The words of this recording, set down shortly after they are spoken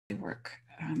work.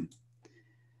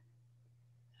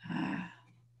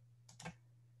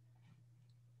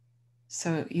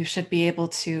 So you should be able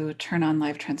to turn on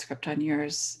live transcript on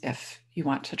yours if you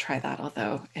want to try that,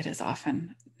 although it is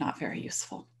often not very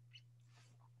useful.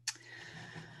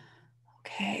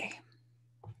 Okay.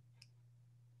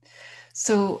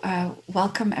 So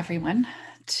welcome everyone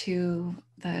to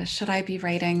the Should I Be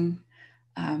Writing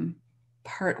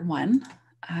part 1.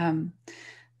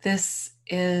 This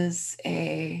is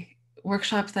a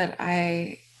workshop that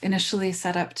I initially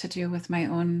set up to do with my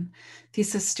own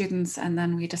thesis students, and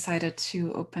then we decided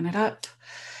to open it up.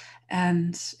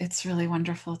 And it's really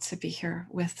wonderful to be here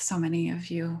with so many of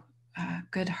you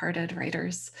good-hearted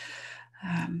writers,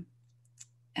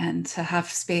 and to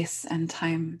have space and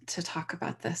time to talk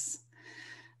about this.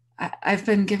 I've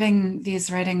been giving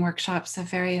these writing workshops of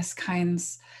various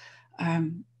kinds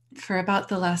for about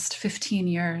the last 15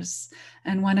 years.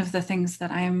 And one of the things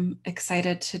that I'm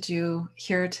excited to do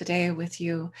here today with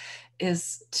you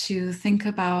is to think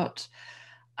about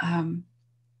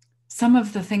some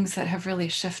of the things that have really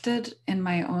shifted in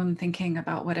my own thinking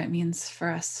about what it means for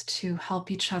us to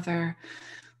help each other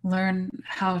learn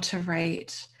how to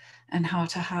write and how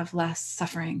to have less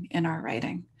suffering in our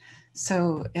writing.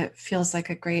 So it feels like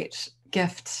a great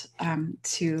gift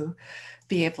to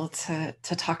be able to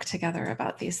talk together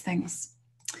about these things.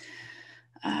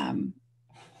 I'm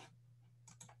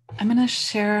going to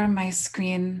share my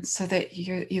screen so that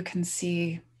you can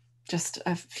see just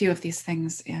a few of these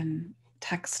things in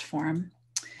text form.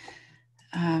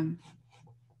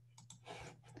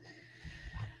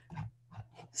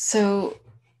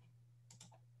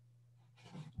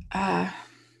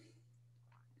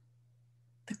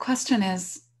 The question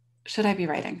is, should I be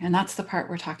writing? And that's the part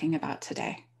we're talking about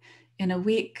today. In a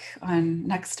week, on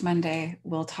next Monday,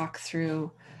 we'll talk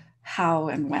through how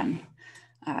and when.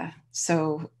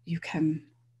 So you can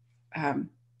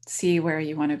see where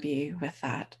you want to be with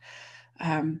that.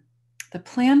 The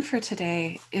plan for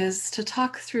today is to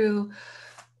talk through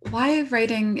why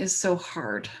writing is so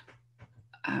hard,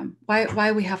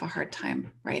 why we have a hard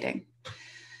time writing.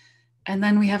 And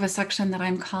then we have a section that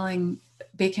I'm calling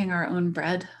Baking Our Own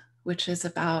Bread, which is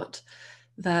about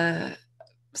the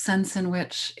sense in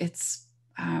which it's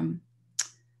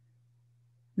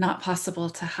not possible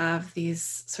to have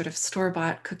these sort of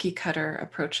store-bought cookie cutter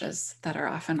approaches that are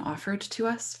often offered to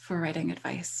us for writing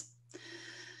advice.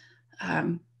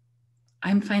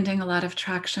 I'm finding a lot of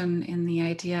traction in the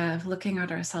idea of looking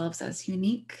at ourselves as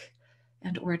unique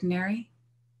and ordinary.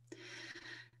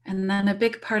 And then a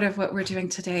big part of what we're doing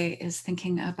today is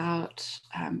thinking about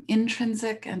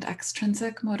intrinsic and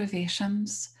extrinsic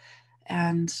motivations,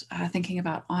 and thinking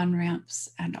about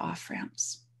on-ramps and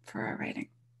off-ramps for our writing.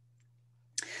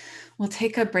 We'll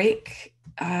take a break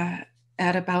at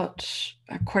about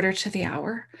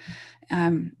 1:45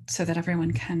 so that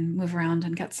everyone can move around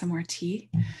and get some more tea.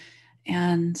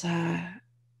 And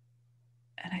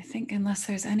I think unless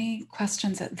there's any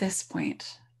questions at this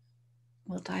point,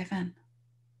 we'll dive in.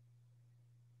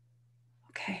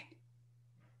 Okay.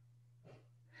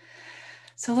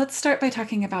 So let's start by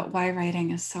talking about why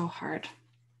writing is so hard.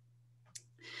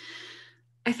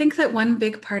 I think that one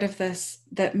big part of this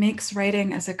that makes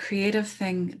writing as a creative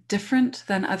thing different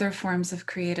than other forms of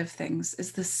creative things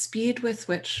is the speed with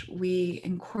which we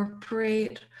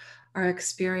incorporate our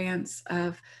experience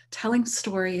of telling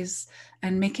stories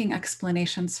and making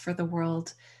explanations for the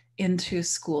world into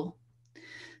school.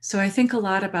 So I think a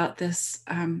lot about this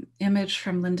image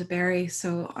from Lynda Barry.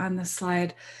 So on the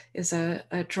slide is a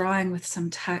drawing with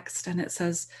some text, and it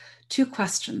says 2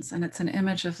 questions, and it's an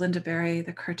image of Lynda Barry,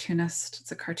 the cartoonist.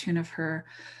 It's a cartoon of her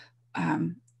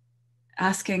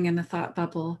asking in the thought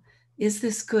bubble, is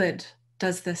this good?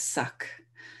 Does this suck?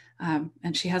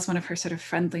 And she has one of her sort of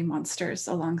friendly monsters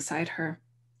alongside her.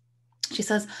 She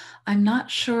says, I'm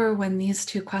not sure when these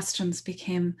 2 questions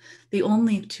became the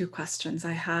only 2 questions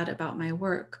I had about my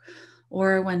work,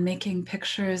 or when making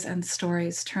pictures and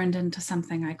stories turned into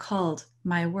something I called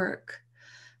my work.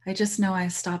 I just know I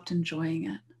stopped enjoying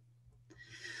it.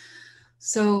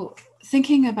 So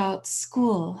thinking about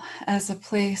school as a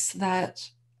place that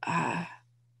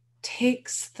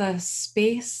takes the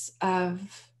space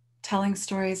of telling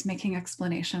stories, making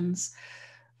explanations,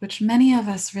 which many of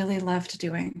us really loved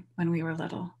doing when we were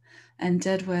little and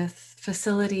did with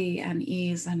facility and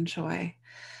ease and joy,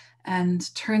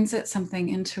 and turns it something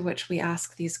into which we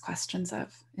ask these questions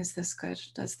of, is this good?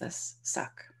 Does this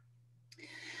suck?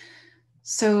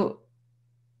 So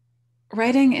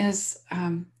writing is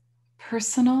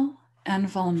personal and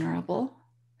vulnerable,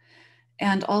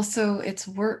 and also it's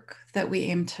work that we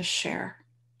aim to share.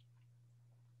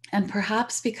 And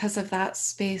perhaps because of that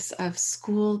space of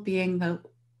school being the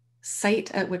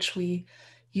site at which we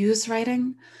use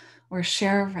writing or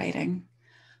share writing,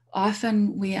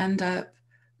 often we end up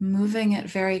moving it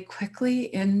very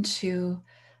quickly into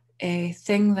a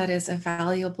thing that is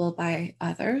valuable by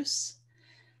others,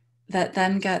 that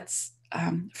then gets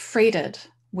freighted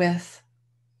with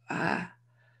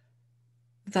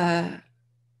the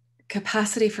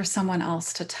capacity for someone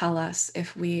else to tell us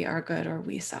if we are good or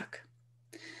we suck.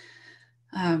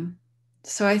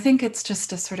 So I think it's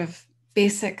just a sort of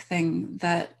basic thing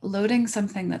that loading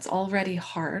something that's already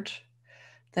hard,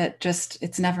 that just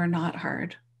it's never not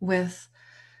hard, with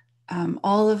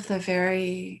all of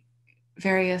the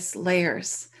various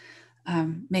layers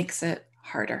makes it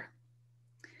harder.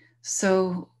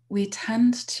 So we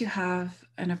tend to have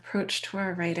an approach to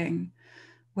our writing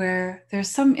where there's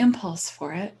some impulse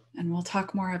for it, and we'll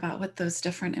talk more about what those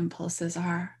different impulses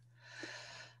are,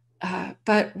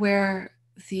 but where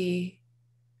the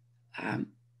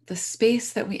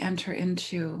space that we enter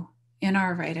into in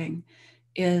our writing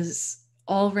is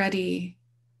already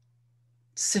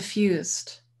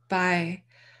suffused by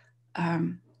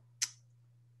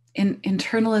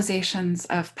internalizations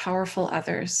of powerful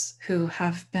others who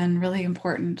have been really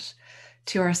important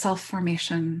to our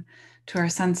self-formation, to our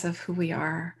sense of who we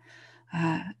are,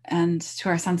 and to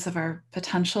our sense of our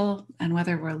potential and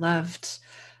whether we're loved.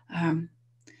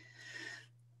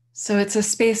 So it's a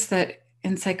space that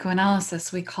in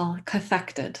psychoanalysis we call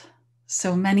cathected.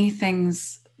 So many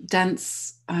things,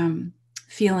 dense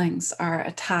feelings are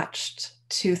attached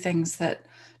to things that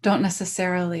can't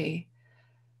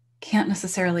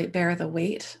necessarily bear the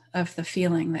weight of the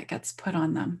feeling that gets put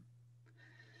on them.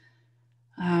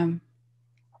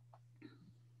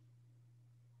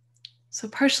 So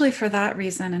partially for that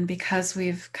reason, and because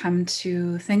we've come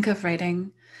to think of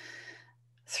writing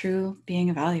through being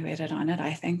evaluated on it,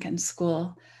 I think, in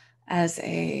school, as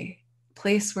a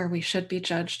place where we should be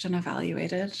judged and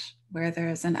evaluated, where there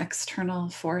is an external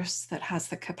force that has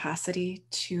the capacity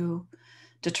to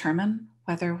determine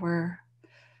whether we're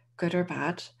good or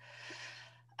bad.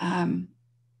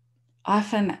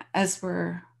 Often, as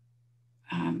we're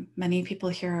many people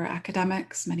here are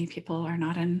academics, many people are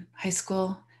not in high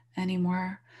school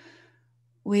anymore,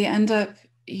 we end up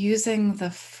using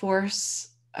the force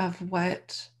of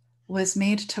what was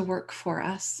made to work for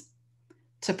us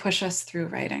to push us through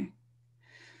writing.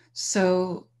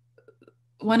 So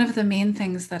one of the main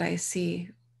things that I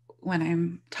see when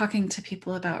I'm talking to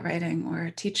people about writing or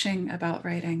teaching about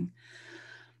writing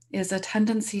is a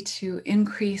tendency to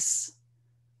increase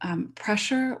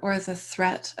pressure or the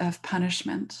threat of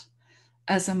punishment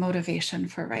as a motivation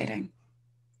for writing.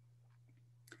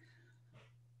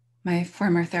 My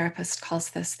former therapist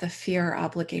calls this the fear,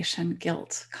 obligation,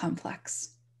 guilt complex.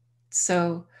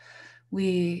 So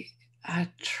we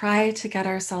try to get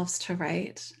ourselves to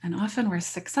write, and often we're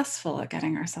successful at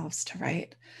getting ourselves to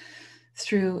write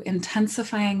through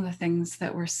intensifying the things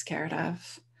that we're scared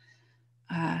of,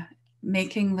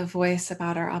 making the voice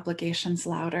about our obligations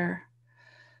louder,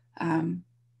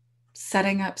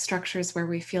 setting up structures where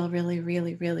we feel really,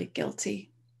 really, really guilty.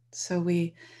 So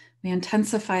we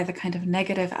intensify the kind of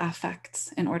negative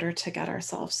affects in order to get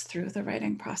ourselves through the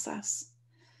writing process.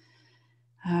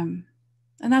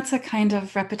 And that's a kind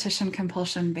of repetition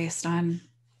compulsion based on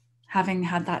having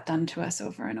had that done to us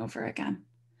over and over again.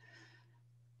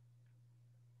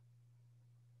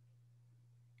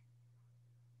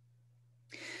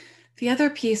 The other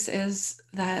piece is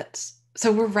that,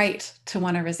 so we're right to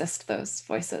want to resist those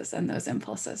voices and those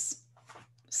impulses.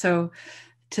 So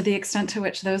to the extent to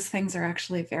which those things are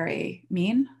actually very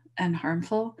mean and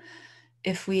harmful,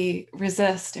 if we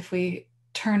resist, if we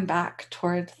turn back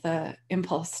toward the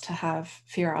impulse to have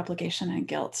fear, obligation, and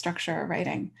guilt structure our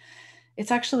writing,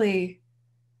 it's actually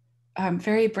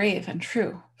very brave and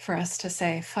true for us to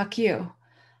say, fuck you,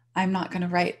 I'm not going to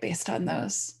write based on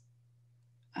those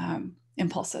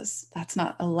impulses. That's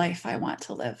not a life I want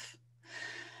to live.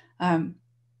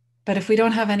 But if we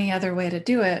don't have any other way to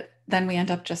do it, then we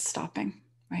end up just stopping,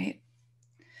 right?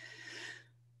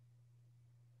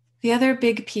 The other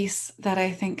big piece that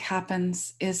I think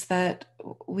happens is that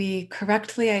we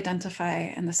correctly identify,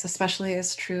 and this especially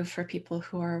is true for people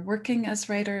who are working as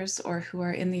writers or who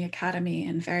are in the academy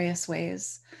in various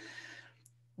ways,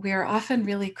 we are often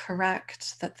really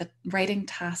correct that the writing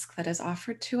task that is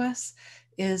offered to us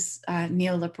is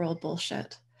neoliberal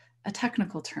bullshit, a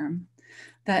technical term.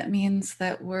 That means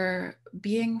that we're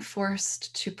being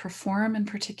forced to perform in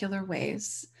particular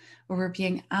ways, or we're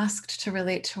being asked to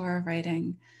relate to our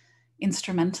writing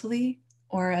instrumentally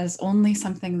or as only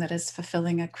something that is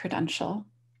fulfilling a credential.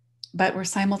 but we're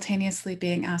simultaneously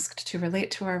being asked to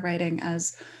relate to our writing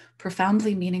as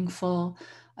profoundly meaningful,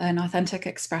 an authentic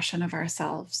expression of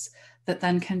ourselves that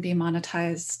then can be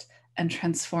monetized and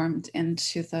transformed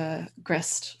into the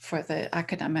grist for the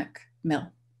academic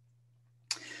mill.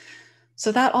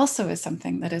 So that also is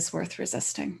something that is worth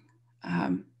resisting.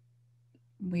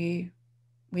 We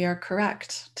are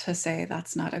correct to say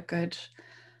that's not a good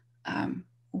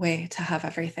way to have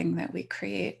everything that we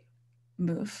create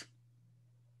move.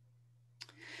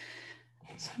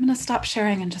 So I'm going to stop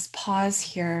sharing and just pause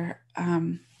here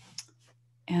and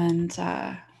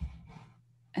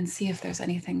see if there's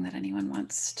anything that anyone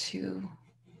wants to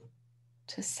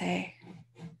say.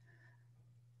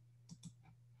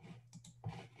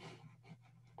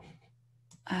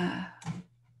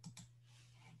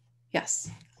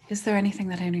 Yes. Is there anything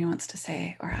that anyone wants to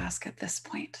say or ask at this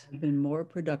point? I've been more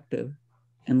productive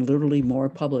and literally more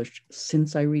published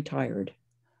since I retired.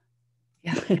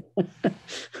 Yeah.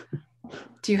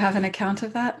 Do you have an account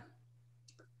of that?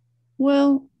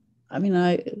 Well, I mean,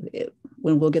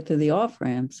 when we'll get to the off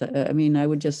ramps, I mean, I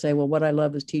would just say, well, what I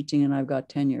love is teaching and I've got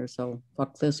tenure. So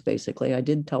fuck this, basically. I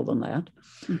did tell them that.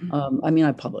 Mm-hmm. I mean,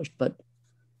 I published, but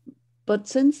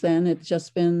since then, it's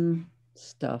just been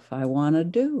stuff I want to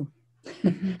do.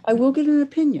 Mm-hmm. I will get an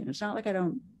opinion. It's not like I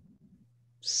don't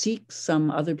seek some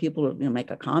other people to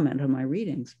make a comment on my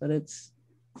readings, but it's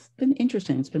been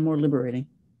interesting. It's been more liberating.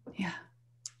 Yeah.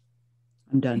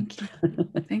 I'm done. Thank you.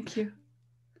 Thank you.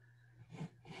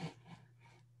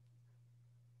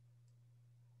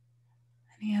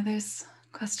 Any others,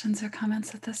 questions or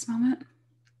comments at this moment?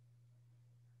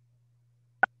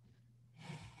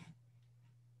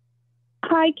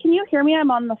 Hi, can you hear me? I'm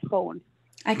on the phone.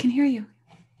 I can hear you.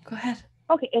 Go ahead.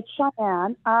 Okay, it's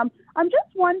Cheyenne. I'm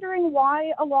just wondering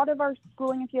why a lot of our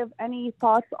schooling, if you have any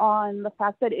thoughts on the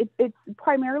fact that it's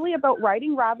primarily about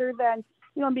writing rather than,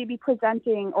 maybe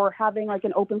presenting or having like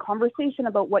an open conversation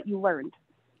about what you learned.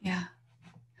 Yeah.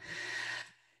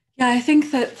 Yeah, I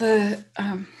think that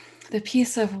the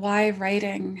piece of why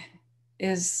writing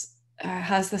is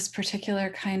has this particular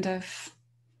kind of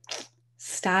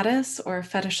status or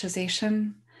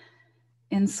fetishization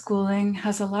in schooling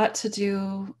has a lot to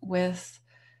do with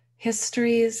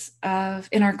histories of,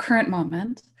 in our current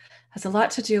moment, has a lot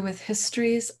to do with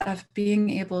histories of being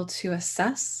able to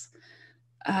assess,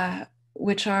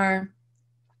 which are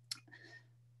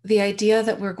the idea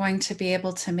that we're going to be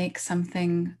able to make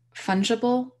something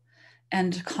fungible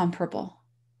and comparable,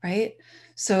 right?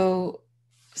 So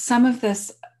some of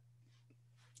this,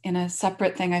 in a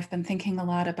separate thing, I've been thinking a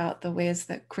lot about the ways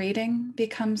that grading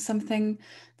becomes something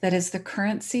that is the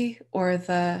currency or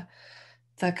the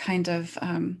kind of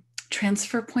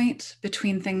transfer point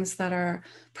between things that are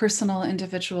personal,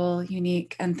 individual,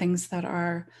 unique, and things that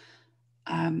are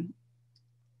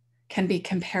can be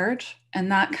compared. And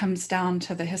that comes down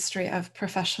to the history of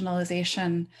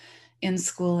professionalization in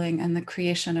schooling and the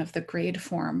creation of the grade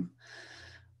form,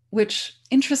 which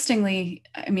interestingly,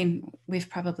 I mean, we've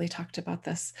probably talked about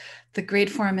this. The grade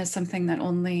form is something that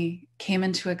only came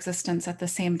into existence at the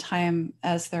same time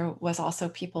as there was also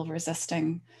people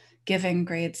resisting giving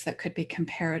grades that could be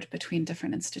compared between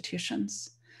different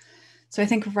institutions. So I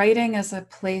think writing as a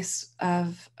place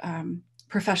of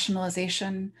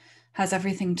professionalization has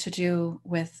everything to do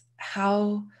with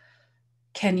how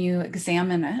can you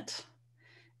examine it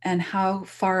and how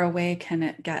far away can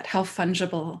it get? How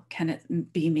fungible can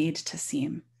it be made to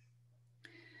seem?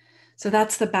 So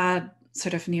that's the bad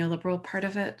sort of neoliberal part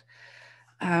of it.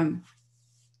 And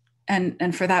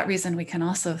for that reason, we can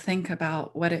also think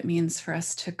about what it means for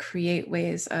us to create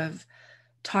ways of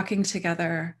talking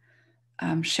together,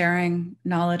 sharing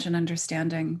knowledge and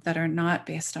understanding that are not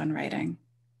based on writing.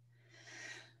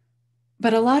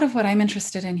 But a lot of what I'm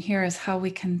interested in here is how we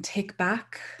can take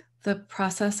back the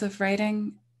process of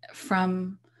writing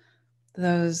from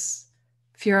those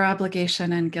fear,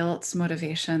 obligation, and guilt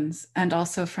motivations, and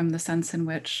also from the sense in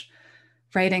which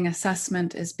writing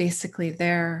assessment is basically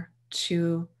there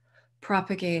to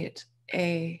propagate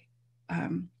a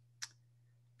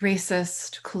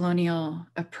racist, colonial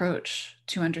approach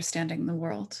to understanding the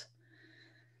world.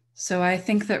 So I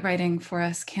think that writing for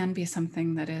us can be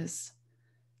something that is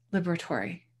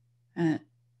liberatory,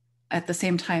 at the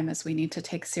same time as we need to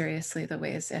take seriously the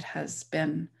ways it has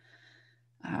been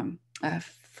a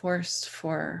force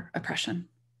for oppression.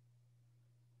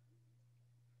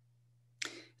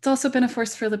 It's also been a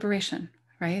force for liberation,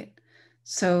 right?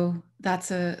 So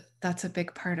that's a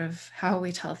big part of how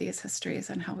we tell these histories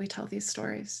and how we tell these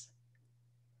stories.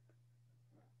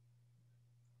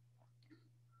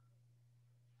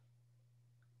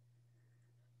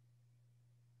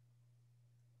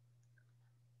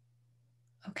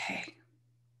 Okay.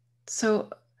 So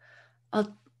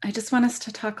I just want us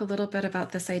to talk a little bit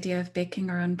about this idea of baking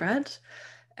our own bread.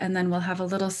 And then we'll have a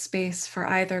little space for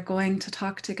either going to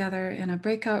talk together in a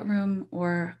breakout room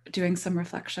or doing some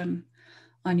reflection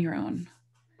on your own.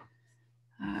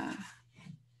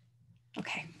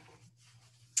 Okay.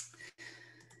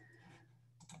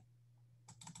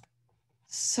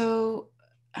 So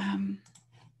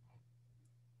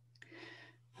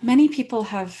many people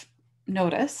have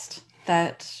noticed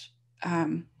that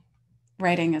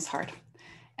writing is hard.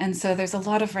 And so there's a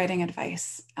lot of writing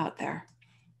advice out there.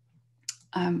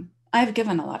 I've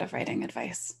given a lot of writing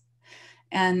advice.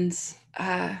 And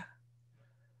as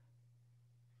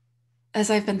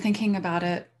I've been thinking about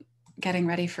it, getting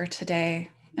ready for today,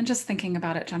 and just thinking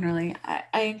about it generally,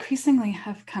 I increasingly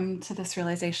have come to this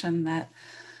realization that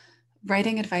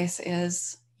writing advice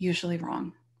is usually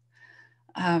wrong.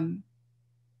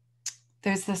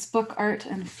 There's this book, Art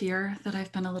and Fear, that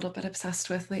I've been a little bit obsessed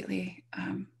with lately.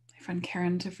 My friend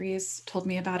Karen DeVries told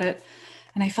me about it,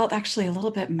 and I felt actually a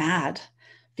little bit mad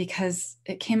because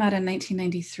it came out in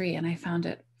 1993 and I found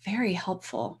it very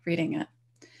helpful reading it.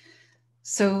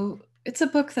 So it's a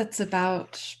book that's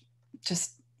about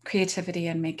just creativity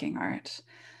and making art.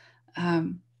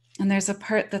 And there's a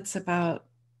part that's about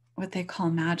what they call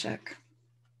magic.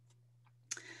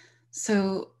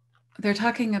 So they're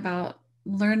talking about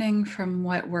learning from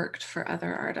what worked for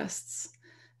other artists.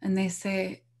 And they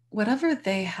say, whatever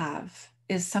they have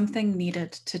is something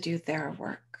needed to do their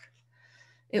work.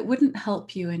 It wouldn't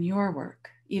help you in your work,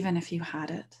 even if you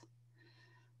had it.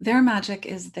 Their magic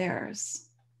is theirs.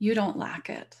 You don't lack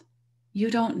it. You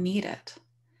don't need it.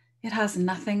 It has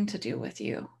nothing to do with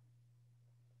you.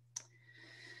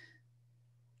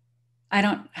 I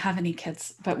don't have any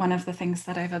kids, but one of the things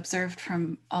that I've observed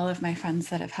from all of my friends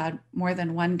that have had more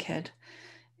than one kid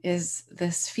is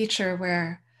this feature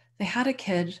where they had a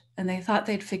kid and they thought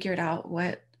they'd figured out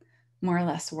what more or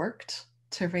less worked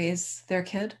to raise their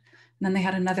kid. And then they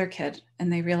had another kid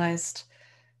and they realized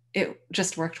it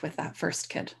just worked with that first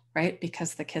kid, right?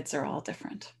 Because the kids are all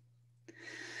different.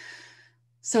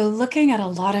 So looking at a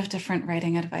lot of different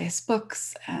writing advice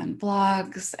books and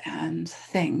blogs and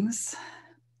things,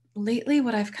 lately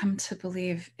what I've come to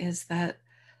believe is that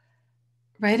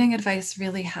writing advice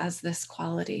really has this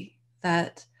quality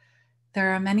that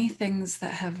there are many things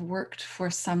that have worked for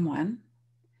someone,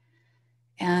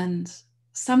 and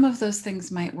some of those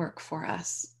things might work for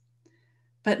us,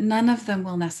 but none of them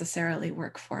will necessarily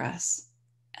work for us.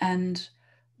 And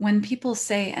when people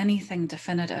say anything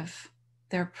definitive,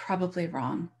 they're probably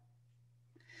wrong.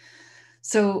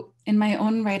 So in my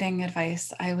own writing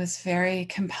advice, I was very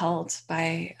compelled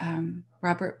by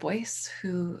Robert Boyce,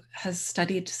 who has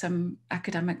studied some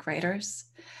academic writers.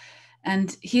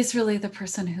 And he's really the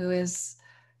person who is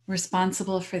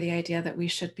responsible for the idea that we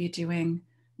should be doing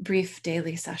brief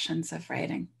daily sessions of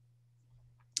writing.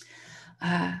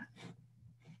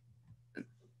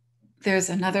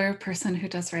 There's another person who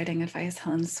does writing advice,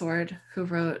 Helen Sword, who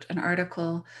wrote an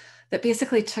article that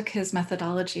basically took his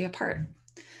methodology apart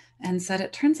and said,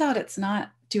 it turns out it's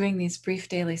not doing these brief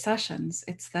daily sessions.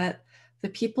 It's that the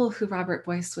people who Robert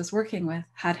Boyce was working with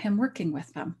had him working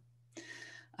with them.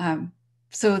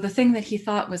 So the thing that he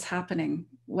thought was happening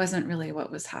wasn't really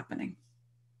what was happening.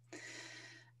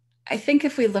 I think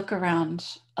if we look around,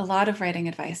 a lot of writing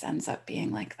advice ends up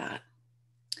being like that.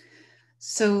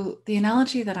 So the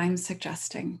analogy that I'm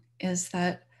suggesting is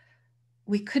that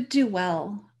we could do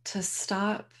well to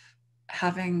stop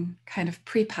having kind of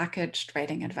prepackaged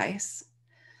writing advice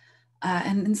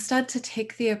and instead to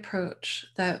take the approach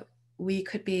that we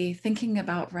could be thinking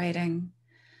about writing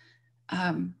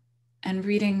and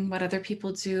reading what other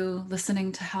people do,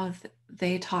 listening to how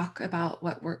they talk about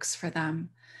what works for them,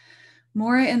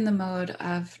 more in the mode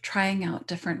of trying out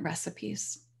different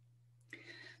recipes.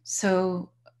 So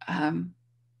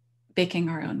baking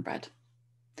our own bread.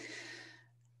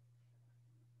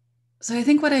 So I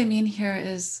think what I mean here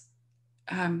is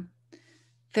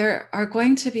there are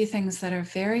going to be things that are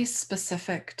very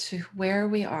specific to where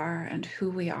we are and who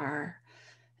we are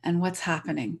and what's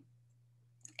happening.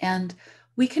 And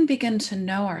we can begin to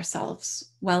know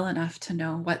ourselves well enough to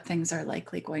know what things are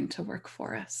likely going to work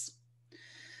for us.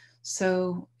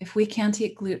 So if we can't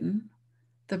eat gluten,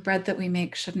 the bread that we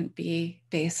make shouldn't be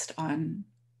based on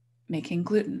making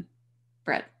gluten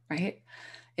bread, right?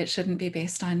 It shouldn't be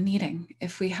based on kneading.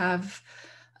 If we have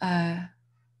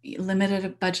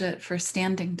limited budget for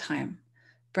standing time,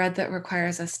 bread that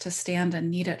requires us to stand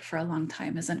and knead it for a long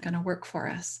time isn't going to work for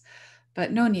us,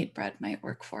 but no knead bread might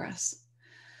work for us.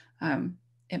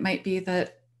 It might be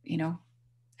that,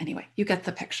 anyway, you get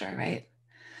the picture, right?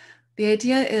 The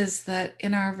idea is that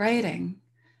in our writing,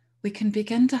 we can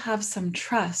begin to have some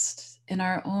trust in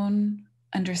our own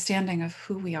understanding of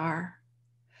who we are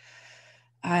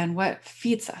and what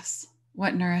feeds us,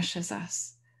 what nourishes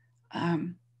us,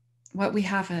 what we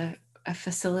have a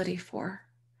facility for.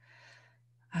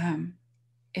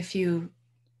 If you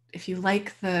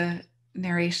like the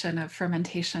narration of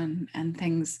fermentation and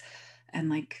things, and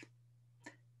like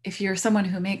if you're someone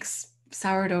who makes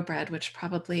sourdough bread, which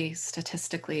probably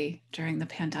statistically during the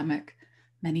pandemic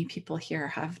many people here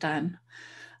have done,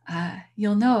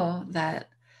 you'll know that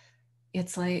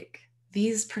it's like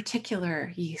these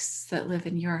particular yeasts that live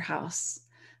in your house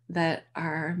that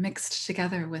are mixed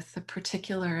together with the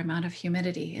particular amount of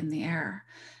humidity in the air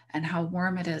and how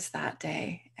warm it is that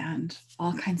day and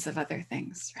all kinds of other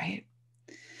things, right?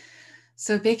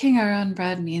 So baking our own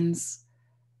bread means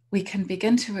we can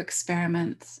begin to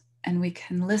experiment and we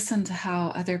can listen to how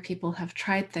other people have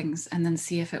tried things and then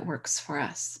see if it works for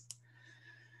us.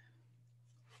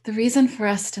 The reason for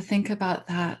us to think about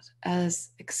that as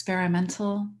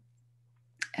experimental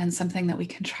and something that we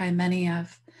can try many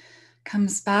of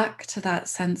comes back to that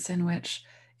sense in which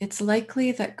it's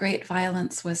likely that great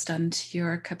violence was done to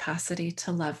your capacity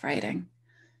to love writing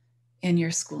in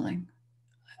your schooling.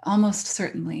 Almost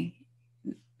certainly,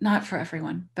 not for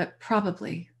everyone, but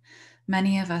probably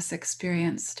many of us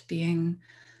experienced being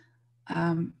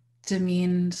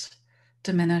demeaned,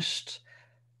 diminished,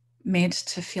 made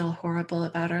to feel horrible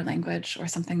about our language or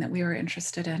something that we were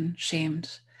interested in,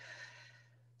 shamed.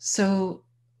 So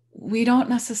we don't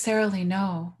necessarily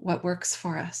know what works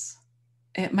for us.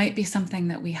 It might be something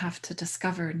that we have to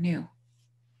discover new.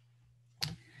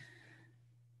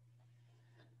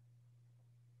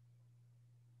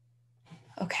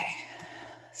 Okay,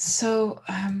 so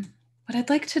what I'd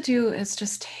like to do is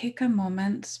just take a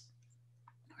moment,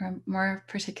 or more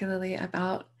particularly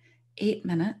about 8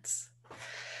 minutes,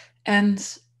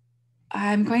 and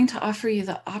I'm going to offer you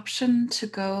the option to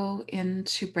go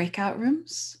into breakout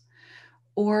rooms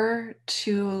or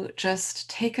to just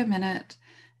take a minute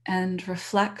and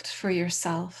reflect for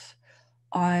yourself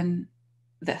on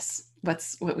this,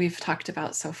 what we've talked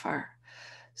about so far.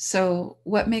 So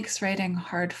what makes writing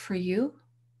hard for you?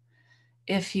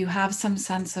 If you have some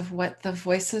sense of what the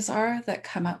voices are that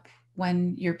come up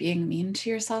when you're being mean to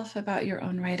yourself about your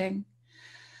own writing,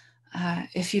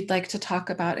 if you'd like to talk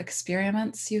about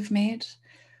experiments you've made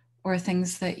or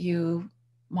things that you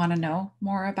want to know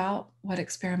more about, what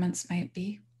experiments might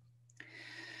be.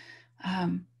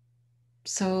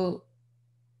 So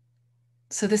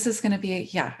this is going to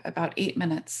be, about 8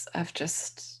 minutes of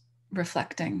just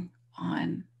reflecting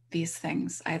on these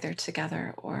things, either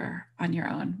together or on your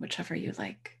own, whichever you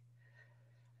like.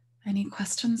 Any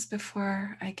questions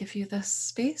before I give you this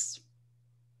space?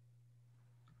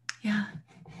 Yeah.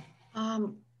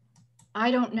 I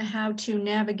don't know how to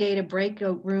navigate a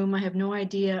breakout room. I have no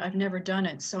idea. I've never done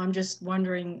it. So I'm just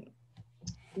wondering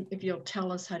if you'll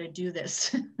tell us how to do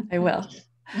this. I will.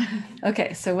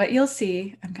 Okay, so what you'll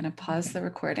see, I'm going to pause the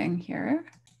recording here.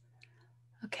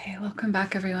 Okay, welcome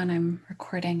back, everyone. I'm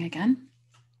recording again.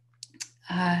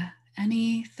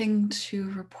 Anything to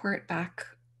report back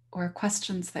or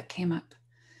questions that came up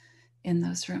in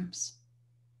those rooms?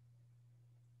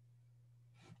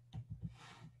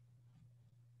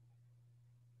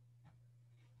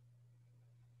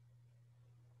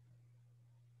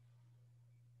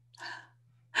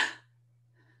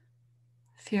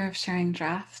 Fear of sharing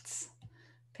drafts,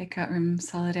 breakout room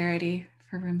solidarity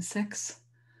for room 6.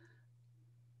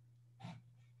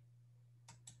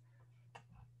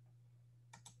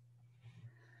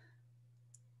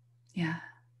 Yeah.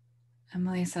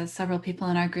 Emily says several people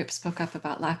in our group spoke up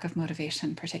about lack of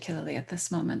motivation, particularly at this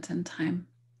moment in time.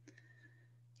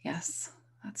 Yes,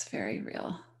 that's very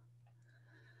real.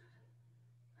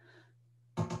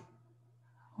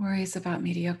 Worries about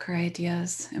mediocre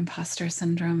ideas, imposter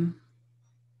syndrome.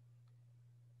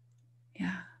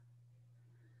 Yeah.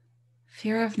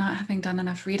 Fear of not having done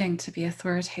enough reading to be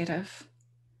authoritative,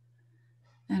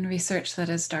 and research that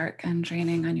is dark and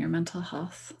draining on your mental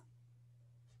health.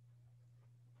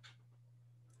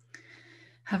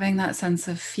 Having that sense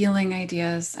of feeling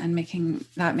ideas and making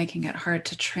it hard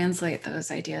to translate those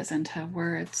ideas into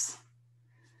words.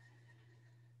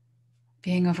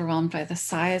 Being overwhelmed by the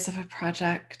size of a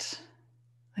project,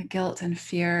 the guilt and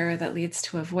fear that leads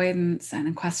to avoidance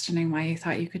and questioning why you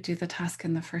thought you could do the task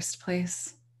in the first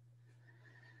place.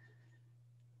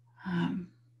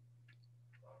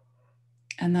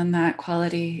 And then that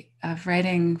quality of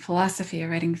writing philosophy or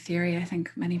writing theory, I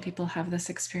think many people have this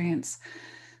experience.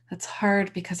 That's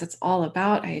hard because it's all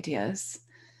about ideas,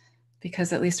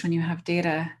 because at least when you have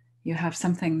data, you have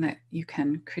something that you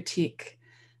can critique,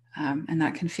 and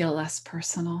that can feel less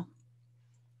personal.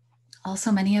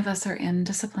 Also, many of us are in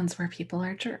disciplines where people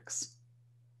are jerks.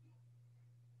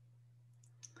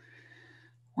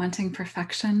 Wanting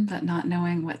perfection, but not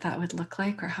knowing what that would look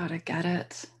like or how to get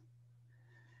it.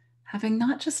 Having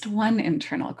not just one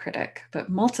internal critic, but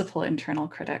multiple internal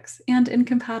critics and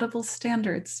incompatible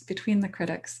standards between the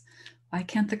critics. Why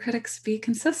can't the critics be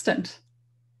consistent?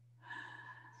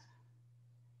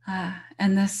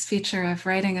 And this feature of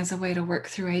writing as a way to work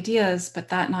through ideas, but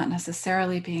that not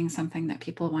necessarily being something that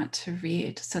people want to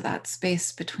read. So that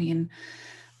space between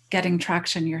getting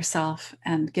traction yourself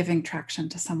and giving traction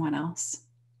to someone else.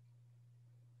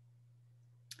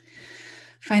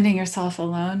 Finding yourself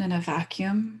alone in a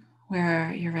vacuum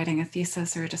where you're writing a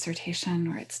thesis or a dissertation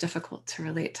where it's difficult to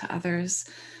relate to others.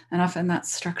 And often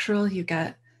that's structural. You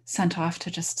get sent off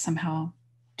to just somehow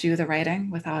do the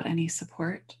writing without any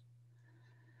support.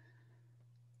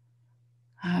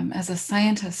 As a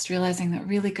scientist, realizing that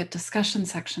really good discussion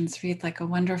sections read like a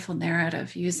wonderful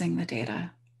narrative using the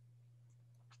data.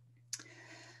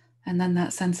 And then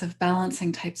that sense of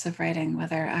balancing types of writing,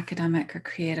 whether academic or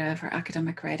creative, or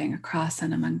academic writing across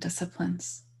and among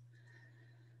disciplines.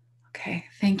 Okay,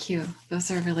 thank you.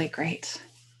 Those are really great.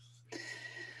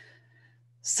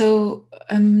 So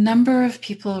a number of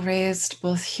people raised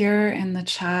both here in the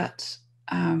chat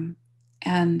and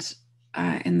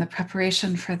in the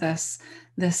preparation for this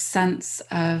sense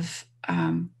of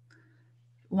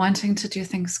wanting to do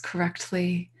things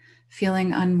correctly,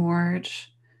 feeling unmoored,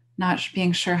 not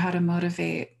being sure how to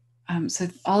motivate. So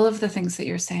all of the things that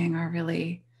you're saying are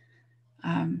really,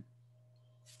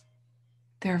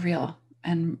 they're real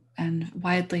and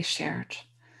widely shared.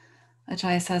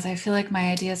 Ajay says, I feel like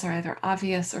my ideas are either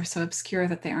obvious or so obscure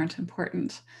that they aren't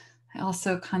important. I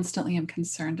also constantly am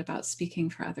concerned about speaking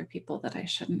for other people that I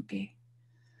shouldn't be.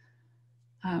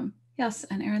 Yes,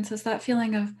 and Erin says that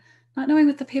feeling of not knowing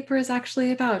what the paper is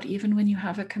actually about, even when you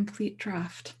have a complete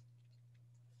draft.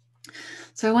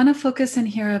 So I want to focus in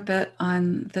here a bit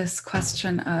on this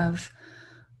question of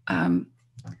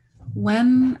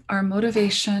when our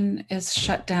motivation is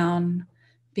shut down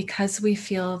because we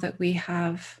feel that we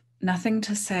have nothing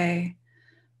to say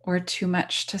or too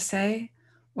much to say,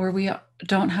 or we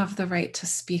don't have the right to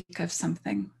speak of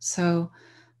something. So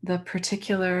the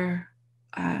particular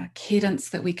cadence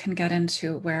that we can get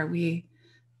into where we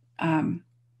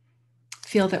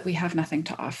feel that we have nothing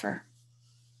to offer.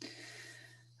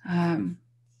 And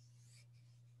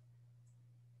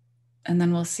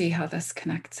then we'll see how this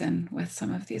connects in with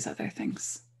some of these other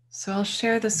things. So I'll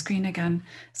share the screen again.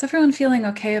 Is everyone feeling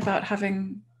okay about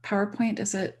having PowerPoint?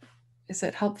 Is it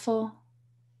helpful?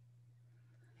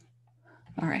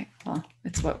 All right, well,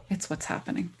 it's what's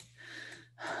happening.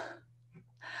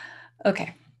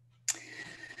 Okay.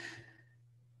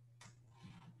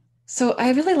 So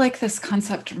I really like this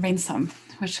concept rainsome,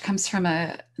 which comes from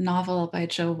a novel by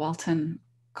Jo Walton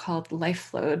called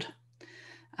Life Load.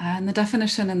 And the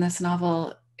definition in this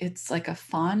novel, it's like a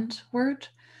fond word.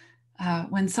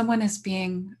 When someone is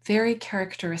being very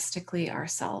characteristically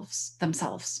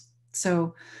themselves.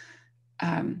 So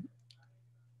I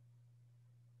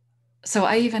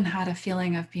even had a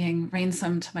feeling of being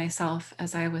rainsome to myself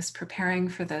as I was preparing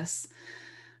for this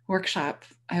workshop.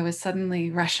 I was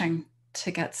suddenly rushing to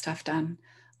get stuff done,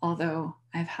 although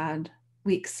I've had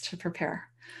weeks to prepare.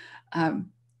 And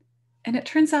it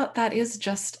turns out that is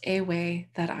just a way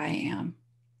that I am.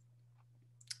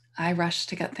 I rush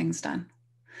to get things done.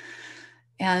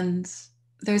 And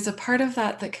there's a part of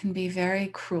that that can be very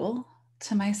cruel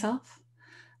to myself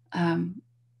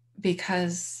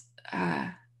because,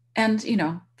 and you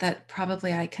know, that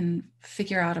probably I can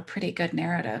figure out a pretty good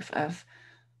narrative of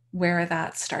where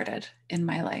that started in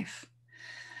my life.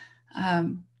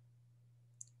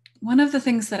 One of the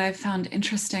things that I've found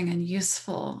interesting and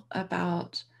useful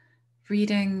about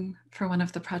reading for one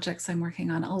of the projects I'm working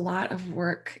on, a lot of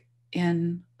work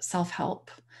in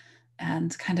self-help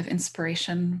and kind of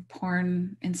inspiration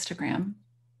porn Instagram.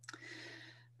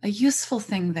 A useful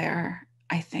thing there,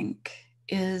 I think,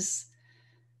 is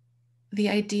the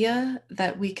idea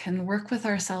that we can work with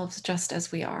ourselves just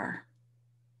as we are.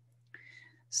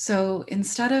 So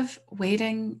instead of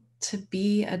waiting to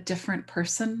be a different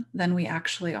person than we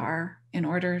actually are in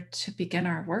order to begin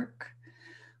our work,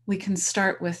 we can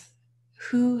start with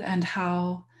who and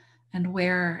how and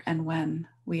where and when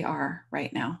we are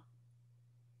right now.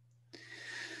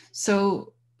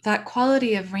 So that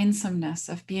quality of rainsomeness,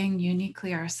 of being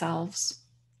uniquely ourselves,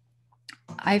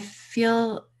 I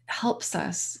feel helps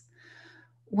us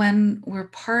when we're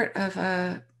part of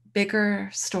a bigger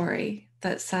story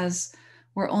that says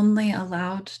we're only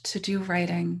allowed to do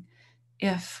writing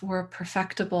if we're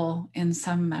perfectible in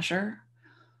some measure,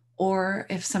 or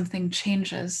if something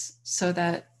changes so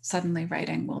that suddenly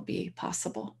writing will be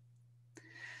possible.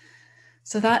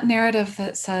 So that narrative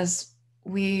that says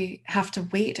we have to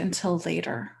wait until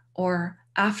later, or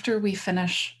after we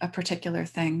finish a particular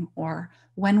thing, or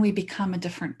when we become a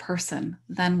different person,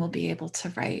 then we'll be able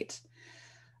to write.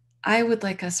 I would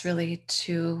like us really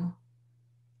to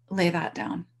lay that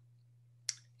down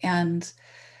and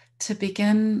to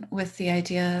begin with the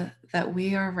idea that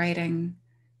we are writing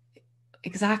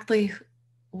exactly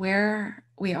where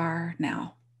we are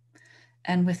now,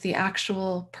 and with the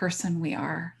actual person we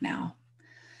are now,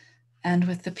 and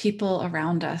with the people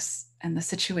around us and the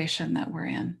situation that we're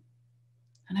in.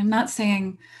 And I'm not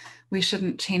saying we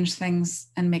shouldn't change things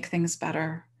and make things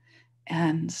better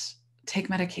and take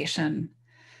medication,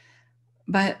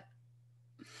 but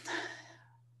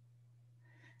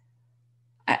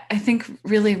I think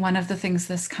really one of the things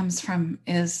this comes from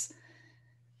is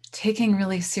taking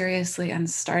really seriously and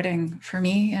starting, for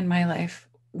me in my life,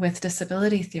 with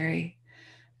disability theory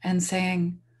and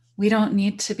saying, we don't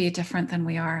need to be different than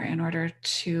we are in order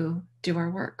to do our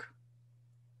work.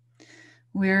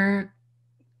 We're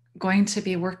going to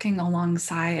be working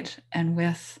alongside and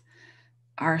with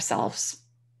ourselves.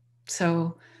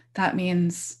 So that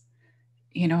means,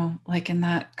 you know, like in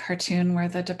that cartoon where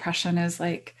the depression is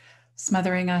like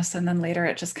smothering us and then later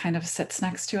it just kind of sits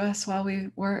next to us while we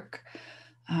work,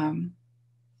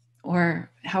 or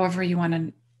however you want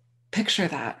to picture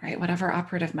that, right? Whatever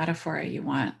operative metaphor you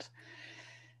want.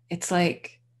 It's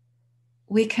like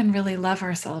we can really love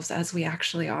ourselves as we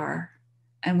actually are,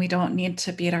 and we don't need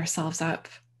to beat ourselves up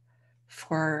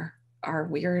for our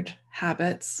weird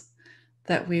habits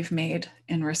that we've made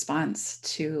in response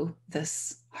to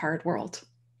this hard world.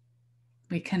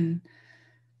 We can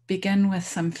begin with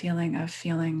some feeling of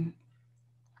feeling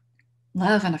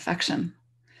love and affection,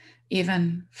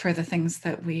 even for the things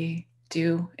that we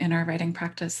do in our writing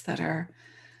practice that are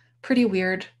pretty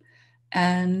weird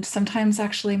and sometimes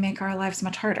actually make our lives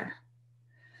much harder.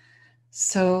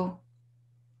 So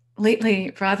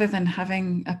lately, rather than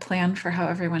having a plan for how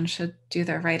everyone should do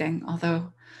their writing,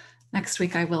 although next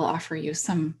week I will offer you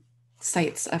some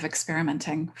sites of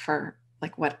experimenting for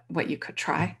like what you could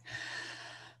try.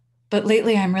 But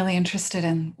lately I'm really interested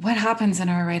in what happens in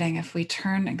our writing if we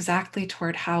turn exactly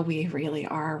toward how we really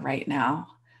are right now,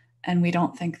 and we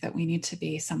don't think that we need to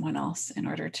be someone else in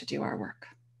order to do our work.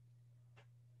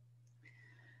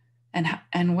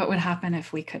 And what would happen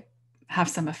if we could have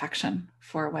some affection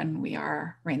for when we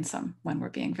are ransom, when we're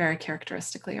being very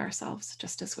characteristically ourselves,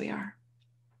 just as we are.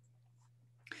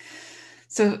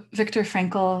 So Viktor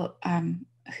Frankl,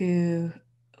 who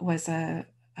was a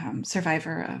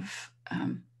survivor of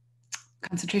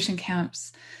concentration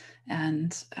camps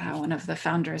and one of the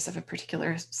founders of a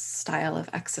particular style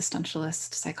of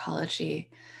existentialist psychology,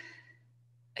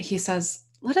 he says,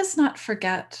 let us not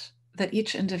forget that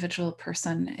each individual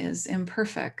person is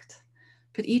imperfect,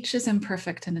 but each is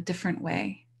imperfect in a different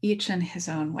way, each in his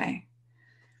own way.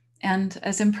 And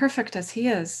as imperfect as he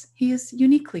is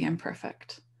uniquely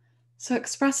imperfect. So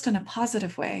expressed in a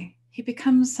positive way, he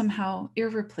becomes somehow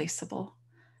irreplaceable,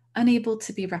 unable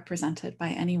to be represented by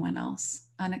anyone else,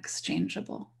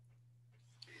 unexchangeable.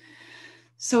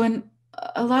 So in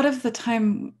a lot of the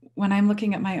time when I'm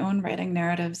looking at my own writing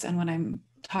narratives and when I'm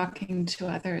talking to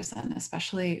others, and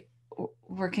especially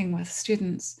working with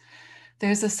students,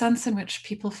 there's a sense in which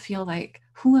people feel like,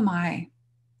 who am I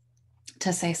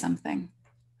to say something?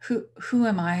 Who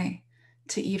am I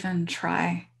to even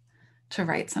try to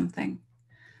write something?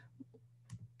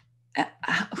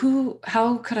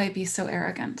 How could I be so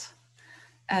arrogant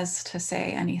as to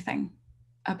say anything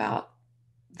about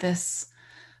this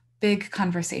big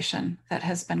conversation that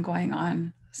has been going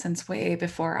on since way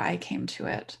before I came to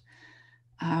it?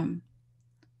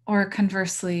 Or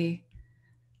conversely,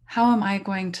 how am I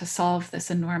going to solve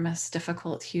this enormous,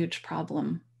 difficult, huge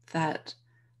problem that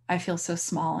I feel so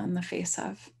small in the face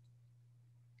of?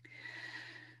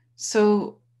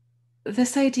 So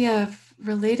this idea of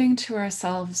relating to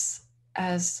ourselves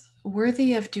as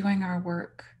worthy of doing our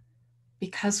work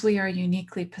because we are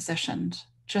uniquely positioned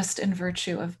just in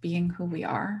virtue of being who we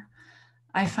are,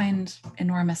 I find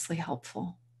enormously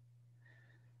helpful.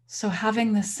 So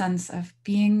having this sense of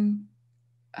being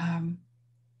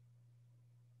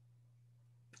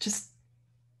just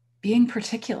being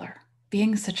particular,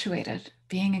 being situated,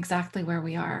 being exactly where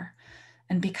we are,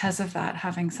 and because of that,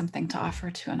 having something to offer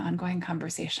to an ongoing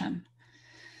conversation,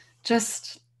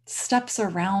 just steps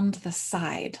around the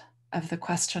side of the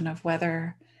question of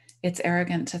whether it's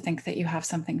arrogant to think that you have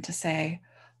something to say,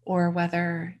 or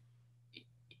whether,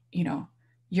 you know,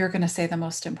 you're going to say the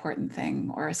most important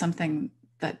thing or something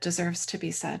that deserves to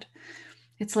be said.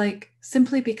 It's like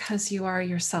simply because you are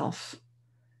yourself,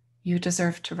 you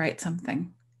deserve to write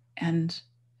something, and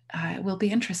it will be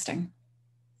interesting.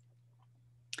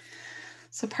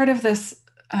 So part of this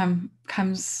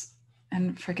comes,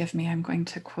 and forgive me, I'm going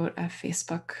to quote a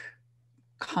Facebook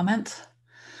comment.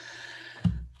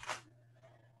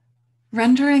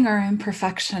 Rendering our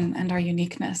imperfection and our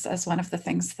uniqueness as one of the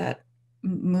things that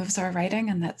moves our writing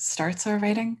and that starts our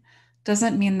writing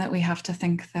doesn't mean that we have to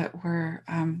think that we're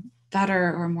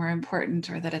better or more important,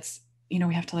 or that it's,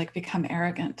 we have to like become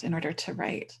arrogant in order to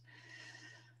write.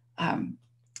 And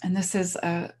this is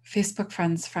a Facebook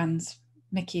friends,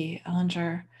 Mickey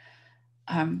Ellinger,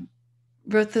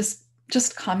 wrote this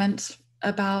just comment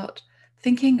about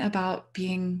thinking about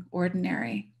being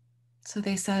ordinary. So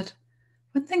they said,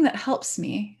 one thing that helps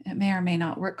me, it may or may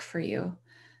not work for you,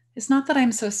 is not that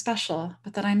I'm so special,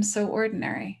 but that I'm so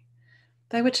ordinary.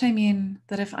 By which I mean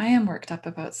that if I am worked up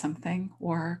about something,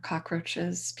 war,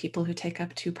 cockroaches, people who take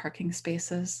up 2 parking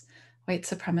spaces, white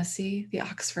supremacy, the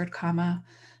Oxford comma,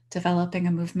 developing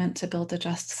a movement to build a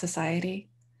just society,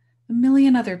 a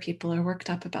million other people are worked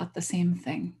up about the same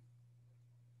thing.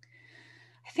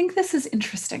 I think this is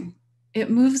interesting. It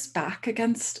pushes back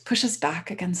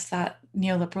against that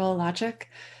neoliberal logic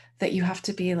that you have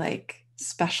to be like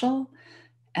special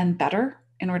and better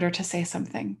in order to say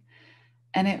something.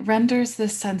 And it renders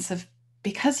this sense of,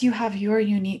 because you have your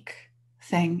unique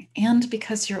thing and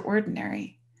because you're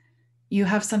ordinary, you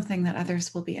have something that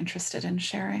others will be interested in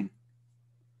sharing.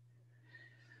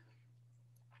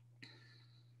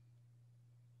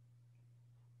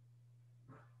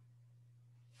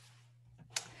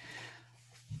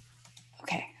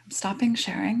 Okay, I'm stopping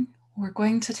sharing. We're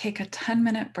going to take a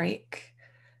 10-minute break.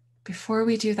 Before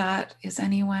we do that, is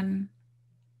anyone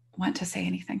want to say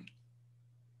anything?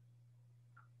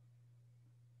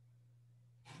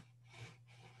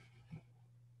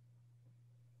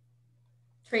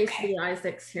 Tracy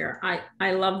Isaacs here.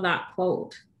 I love that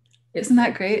quote. Isn't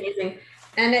that great? Amazing.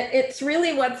 And it's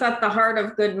really what's at the heart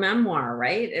of good memoir,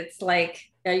 right? It's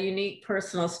like a unique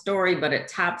personal story, but it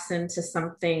taps into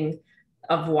something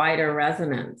of wider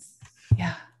resonance.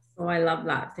 Yeah. So I love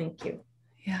that. Thank you.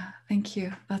 Yeah, thank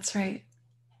you. That's right.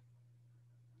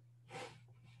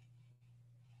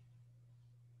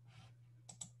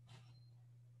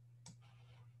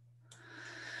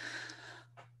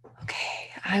 Okay,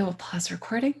 I will pause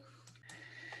recording.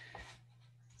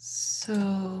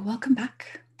 So welcome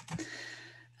back.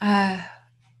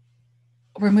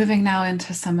 We're moving now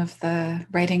into some of the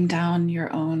writing down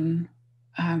your own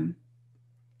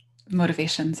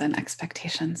motivations and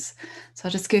expectations. So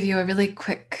I'll just give you a really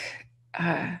quick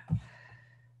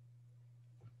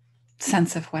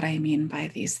sense of what I mean by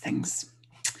these things.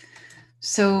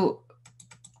 So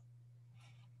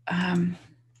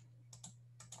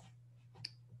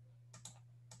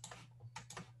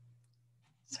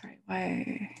sorry,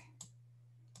 why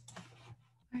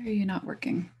are you not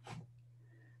working?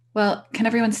 Well, can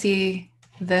everyone see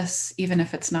this even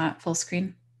if it's not full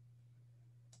screen?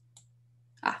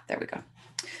 Ah, there we go.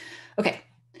 Okay.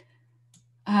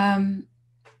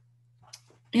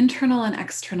 Internal and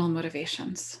external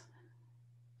motivations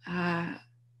are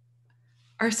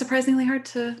surprisingly hard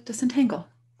to disentangle.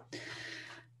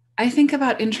 I think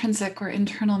about intrinsic or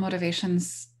internal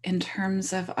motivations in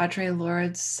terms of Audre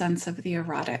Lorde's sense of the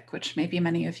erotic, which maybe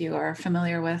many of you are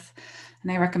familiar with.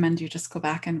 And I recommend you just go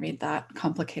back and read that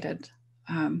complicated,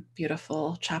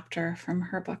 beautiful chapter from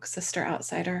her book, Sister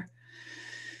Outsider.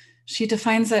 She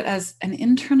defines it as an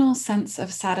internal sense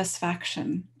of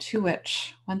satisfaction to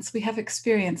which, once we have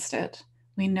experienced it,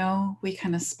 we know we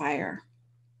can aspire.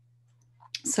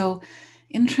 So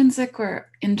intrinsic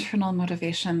or internal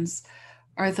motivations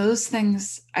are those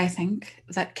things, I think,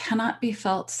 that cannot be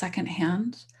felt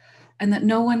secondhand and that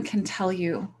no one can tell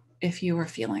you if you are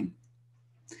feeling.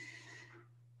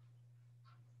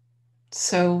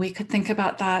 So we could think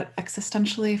about that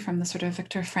existentially from the sort of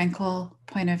Viktor Frankl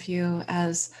point of view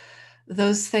as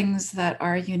those things that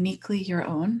are uniquely your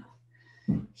own.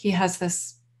 He has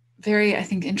this very, I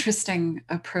think, interesting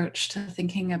approach to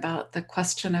thinking about the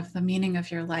question of the meaning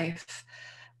of your life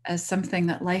as something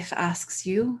that life asks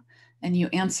you and you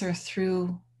answer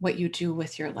through what you do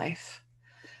with your life.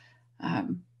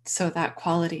 So that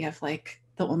quality of like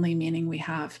the only meaning we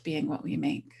have being what we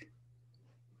make.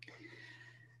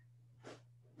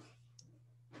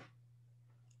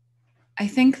 I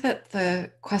think that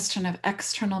the question of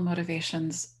external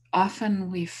motivations often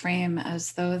we frame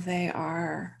as though they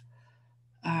are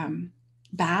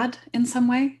bad in some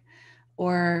way,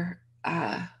 or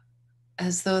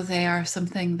as though they are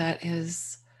something that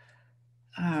is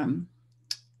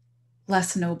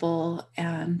less noble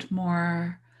and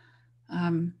more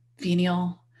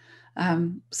venial.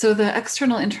 So the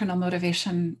external internal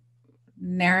motivation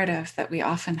narrative that we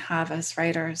often have as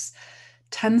writers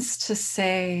tends to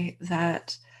say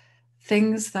that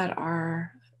things that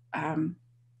are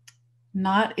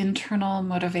not internal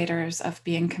motivators of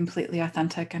being completely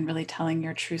authentic and really telling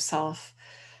your true self,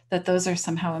 that those are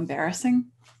somehow embarrassing,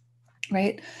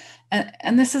 right?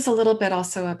 And this is a little bit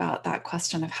also about that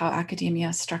question of how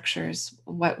academia structures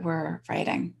what we're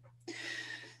writing.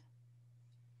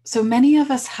 So many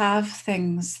of us have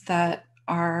things that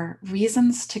are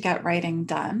reasons to get writing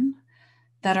done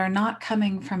that are not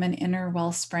coming from an inner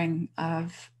wellspring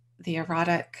of the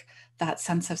erotic, that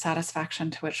sense of satisfaction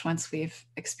to which once we've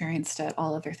experienced it,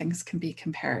 all other things can be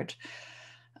compared,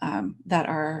 that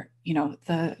are, you know,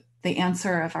 the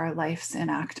answer of our life's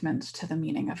enactment to the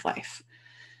meaning of life.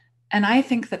 And I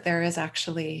think that there is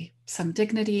actually some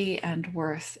dignity and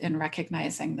worth in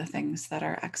recognizing the things that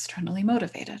are externally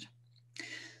motivated.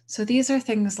 So these are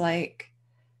things like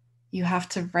you have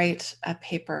to write a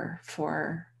paper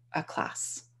for a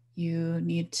class. You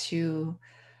need to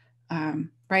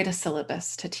write a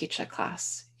syllabus to teach a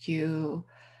class. You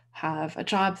have a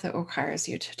job that requires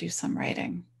you to do some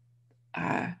writing.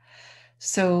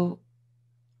 So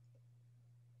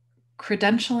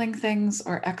credentialing things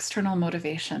or external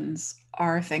motivations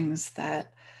are things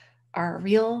that are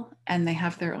real and they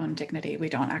have their own dignity. We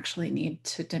don't actually need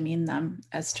to demean them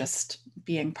as just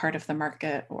being part of the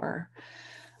market or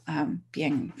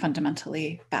being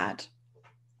fundamentally bad.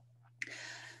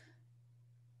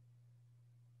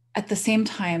 At the same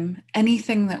time,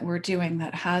 anything that we're doing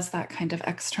that has that kind of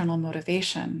external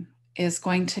motivation is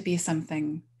going to be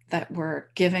something that we're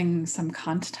giving some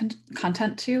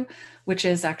content to, which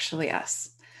is actually us.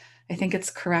 I think it's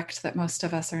correct that most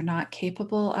of us are not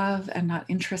capable of and not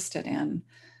interested in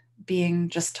being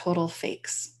just total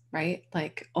fakes, right?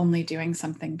 Like only doing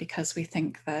something because we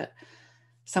think that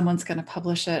someone's going to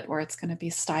publish it or it's going to be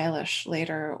stylish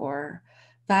later, or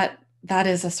that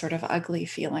is a sort of ugly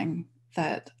feeling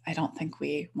that I don't think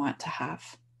we want to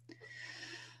have.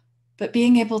 But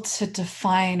being able to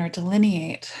define or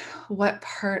delineate what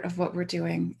part of what we're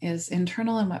doing is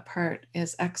internal and what part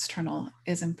is external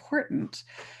is important,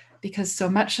 because so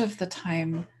much of the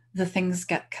time the things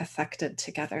get cathected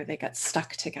together, they get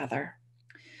stuck together.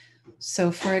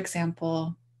 So for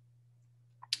example,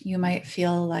 you might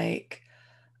feel like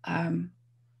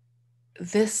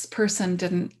this person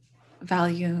didn't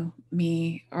value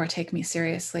me or take me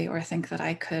seriously or think that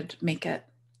I could make it,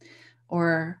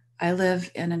 or I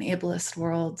live in an ableist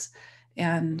world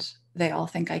and they all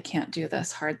think I can't do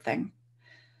this hard thing.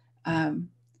 And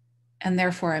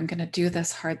therefore I'm going to do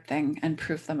this hard thing and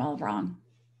prove them all wrong.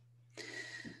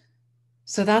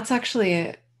 So that's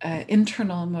actually an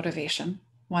internal motivation,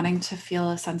 wanting to feel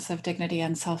a sense of dignity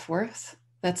and self-worth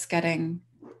that's getting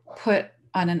put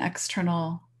on an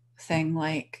external thing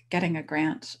like getting a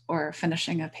grant or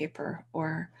finishing a paper.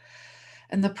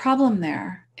 And the problem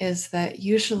there is that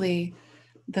usually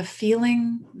the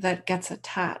feeling that gets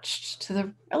attached to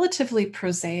the relatively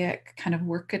prosaic kind of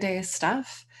workaday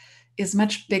stuff is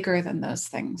much bigger than those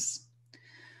things.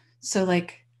 So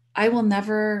like, I will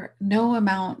never, no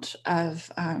amount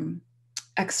of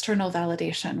external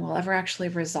validation will ever actually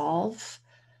resolve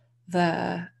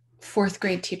the fourth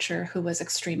grade teacher who was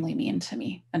extremely mean to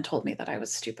me and told me that I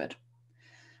was stupid.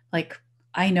 Like,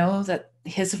 I know that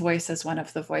his voice is one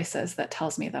of the voices that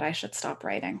tells me that I should stop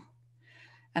writing.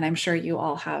 And I'm sure you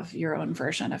all have your own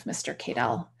version of Mr.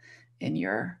 Cadell in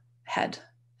your head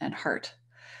and heart.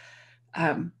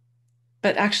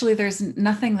 But actually, there's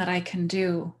nothing that I can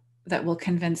do that will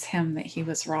convince him that he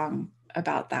was wrong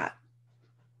about that.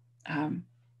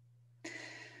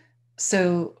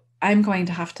 So I'm going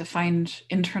to have to find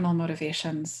internal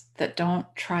motivations that don't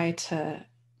try to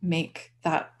make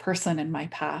that person in my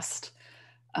past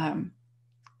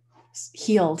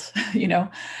healed, you know,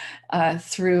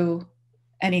 through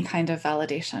any kind of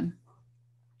validation.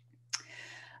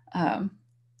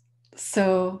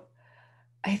 So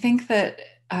I think that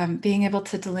being able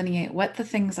to delineate what the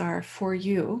things are for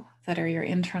you that are your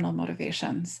internal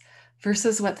motivations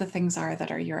versus what the things are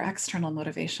that are your external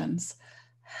motivations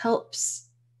helps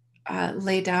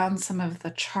lay down some of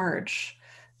the charge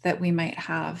that we might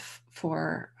have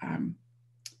for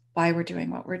why we're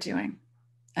doing what we're doing,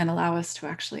 and allow us to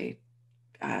actually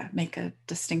make a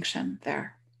distinction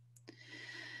there.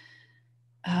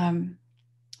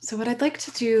 So what I'd like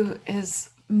to do is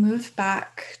move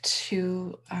back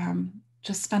to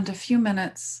just spend a few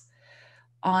minutes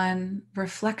on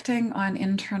reflecting on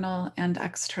internal and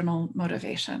external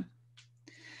motivation.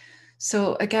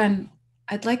 So again,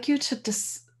 I'd like you to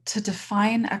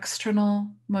define external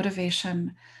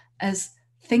motivation as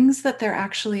things that there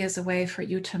actually is a way for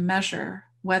you to measure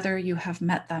whether you have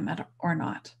met them or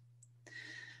not.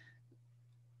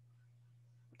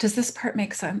 Does this part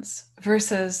make sense?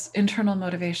 Versus internal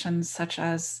motivations such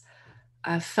as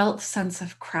a felt sense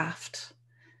of craft,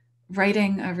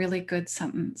 writing a really good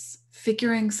sentence,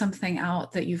 figuring something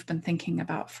out that you've been thinking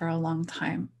about for a long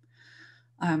time,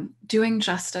 doing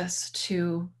justice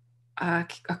to a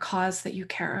cause that you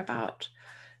care about,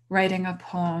 writing a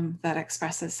poem that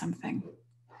expresses something.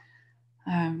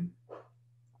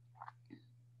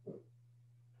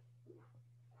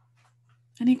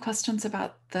 Any questions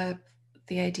about the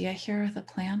idea here, the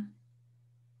plan?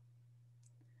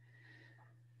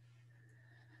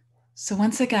 So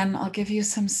once again, I'll give you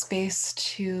some space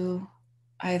to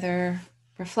either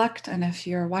reflect, and if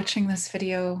you're watching this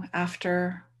video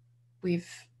after we've,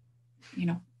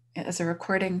 as a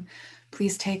recording,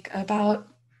 please take about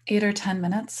 8 or 10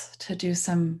 minutes to do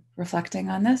some reflecting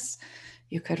on this.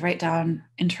 You could write down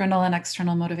internal and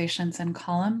external motivations in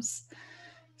columns.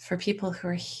 For people who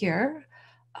are here,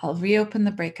 I'll reopen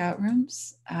the breakout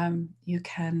rooms. You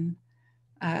can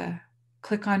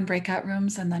click on breakout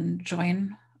rooms and then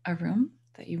join a room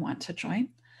that you want to join.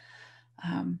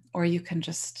 Or you can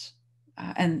just,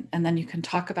 and then you can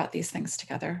talk about these things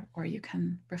together, or you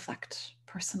can reflect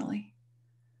personally.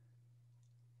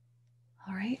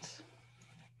 All right,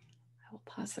 I will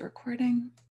pause the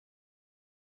recording.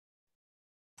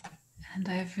 And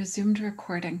I've resumed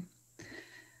recording.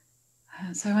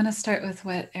 So I want to start with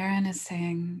what Erin is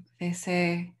saying. They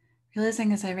say,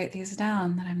 realizing as I write these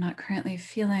down that I'm not currently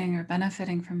feeling or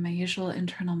benefiting from my usual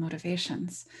internal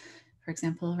motivations. For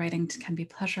example, writing can be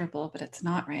pleasurable, but it's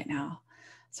not right now.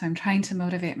 So I'm trying to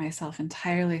motivate myself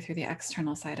entirely through the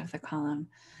external side of the column.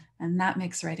 And that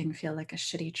makes writing feel like a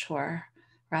shitty chore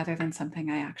rather than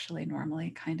something I actually normally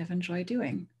kind of enjoy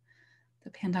doing. The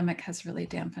pandemic has really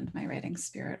dampened my writing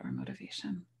spirit or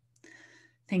motivation.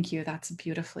 Thank you, that's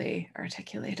beautifully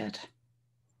articulated.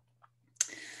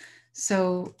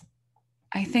 So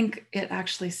I think it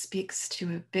actually speaks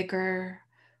to a bigger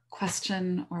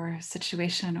question or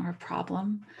situation or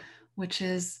problem, which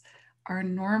is our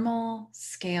normal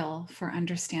scale for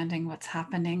understanding what's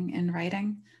happening in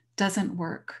writing doesn't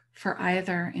work for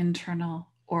either internal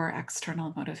or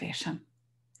external motivation.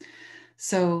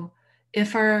 So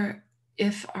if our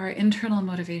internal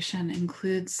motivation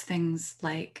includes things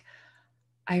like,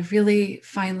 I really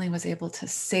finally was able to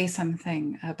say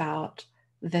something about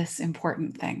this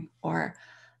important thing, or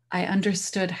I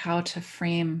understood how to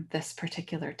frame this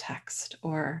particular text,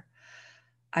 or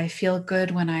I feel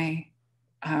good when I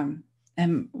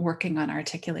am working on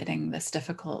articulating this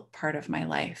difficult part of my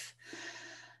life.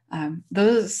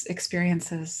 Those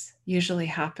experiences usually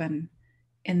happen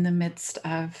in the midst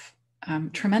of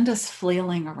tremendous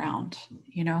flailing around,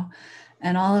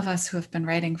 and all of us who have been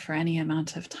writing for any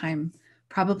amount of time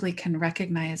probably can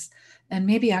recognize and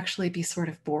maybe actually be sort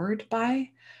of bored by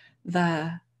the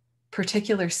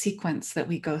particular sequence that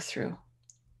we go through.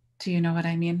 Do you know what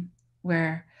I mean?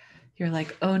 Where you're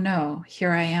like, oh no,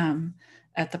 here I am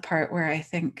at the part where I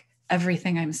think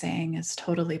everything I'm saying is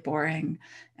totally boring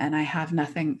and I have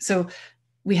nothing. So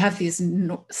we have these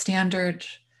standard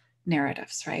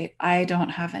narratives, right? I don't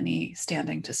have any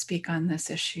standing to speak on this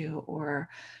issue, or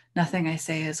nothing I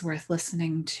say is worth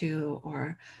listening to,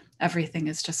 or everything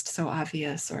is just so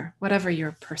obvious, or whatever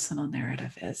your personal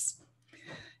narrative is.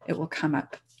 It will come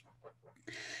up.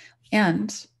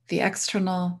 And the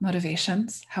external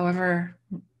motivations, however,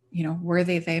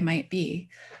 worthy they might be,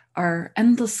 are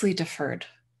endlessly deferred,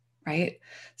 right?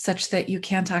 Such that you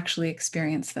can't actually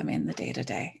experience them in the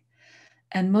day-to-day.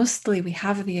 And mostly we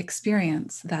have the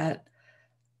experience that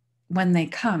when they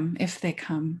come, if they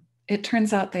come, it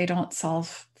turns out they don't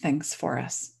solve things for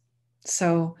us.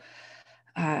 So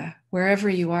wherever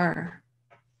you are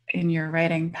in your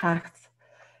writing path,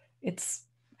 it's,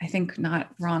 I think,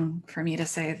 not wrong for me to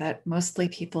say that mostly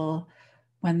people,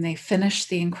 when they finish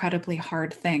the incredibly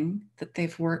hard thing that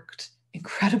they've worked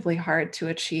incredibly hard to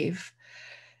achieve,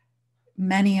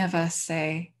 many of us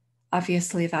say,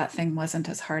 obviously that thing wasn't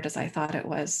as hard as I thought it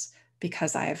was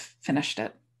because I've finished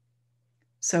it.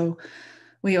 So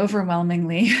we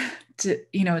overwhelmingly,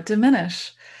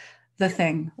 diminish the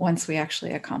thing once we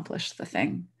actually accomplish the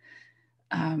thing.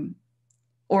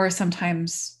 Or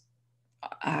sometimes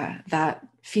that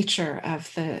feature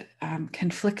of the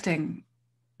conflicting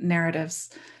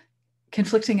narratives,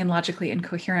 conflicting and logically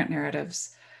incoherent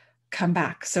narratives come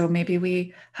back. So maybe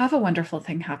we have a wonderful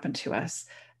thing happen to us,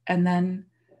 and then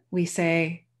we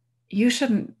say, you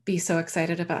shouldn't be so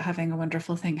excited about having a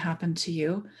wonderful thing happen to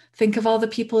you. Think of all the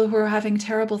people who are having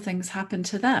terrible things happen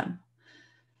to them,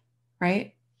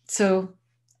 right? So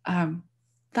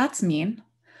That's mean.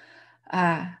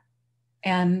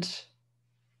 And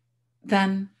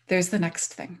then there's the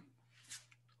next thing.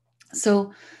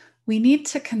 So we need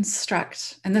to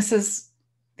construct, and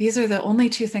these are the only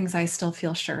two things I still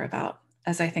feel sure about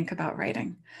as I think about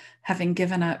writing, having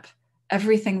given up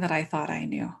everything that I thought I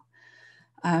knew.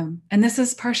 And this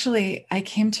is partially, I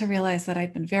came to realize that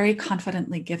I'd been very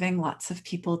confidently giving lots of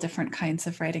people different kinds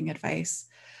of writing advice.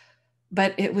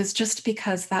 But it was just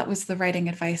because that was the writing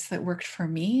advice that worked for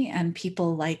me and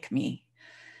people like me.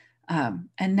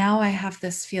 And now I have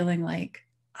this feeling like,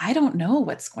 I don't know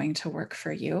what's going to work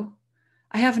for you.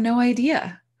 I have no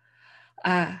idea.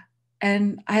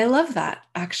 And I love that,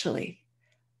 actually.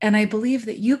 And I believe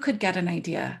that you could get an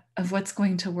idea of what's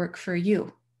going to work for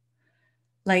you.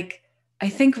 Like, I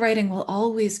think writing will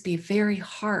always be very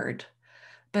hard,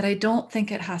 but I don't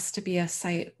think it has to be a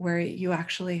site where you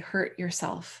actually hurt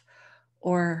yourself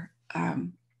or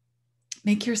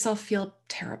make yourself feel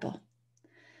terrible.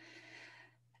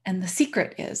 And the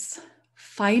secret is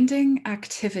finding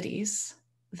activities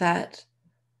that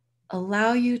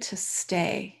allow you to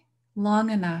stay long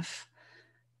enough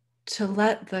to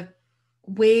let the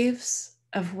waves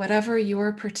of whatever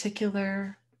your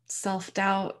particular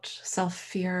self-doubt,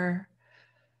 self-fear,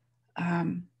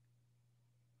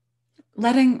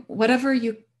 letting whatever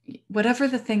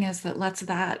the thing is that lets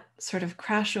that sort of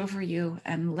crash over you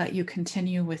and let you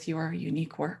continue with your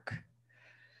unique work.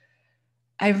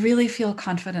 I really feel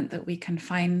confident that we can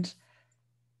find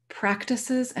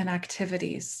practices and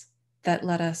activities that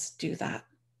let us do that.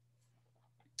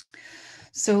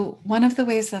 So one of the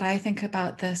ways that I think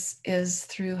about this is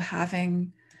through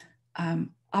having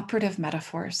operative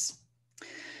metaphors.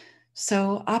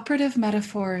 So operative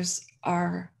metaphors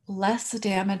are less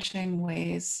damaging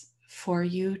ways for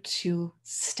you to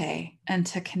stay and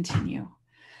to continue.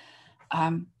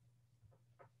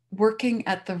 Working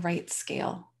at the right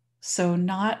scale. So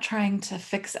not trying to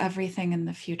fix everything in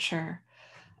the future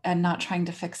and not trying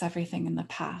to fix everything in the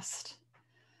past.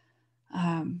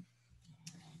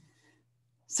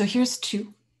 So here's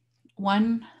two.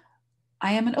 One,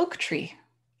 I am an oak tree.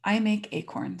 I make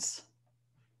acorns.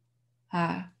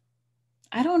 I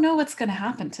don't know what's going to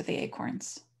happen to the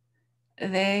acorns.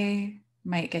 They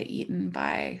might get eaten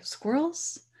by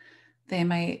squirrels. They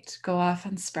might go off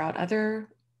and sprout other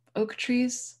oak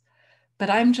trees, but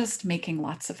I'm just making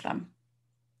lots of them,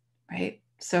 right?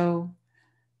 So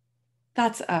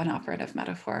that's an operative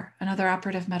metaphor. Another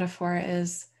operative metaphor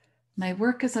is my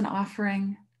work is an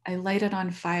offering. I light it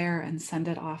on fire and send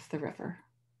it off the river.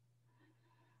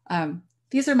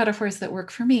 These are metaphors that work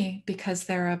for me because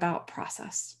they're about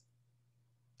process.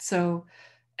 So,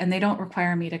 and they don't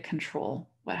require me to control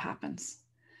what happens,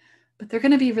 but they're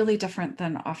going to be really different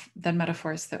than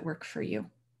metaphors that work for you.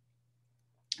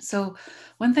 So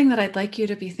one thing that I'd like you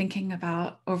to be thinking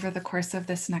about over the course of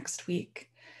this next week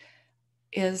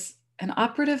is an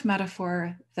operative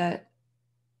metaphor that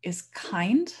is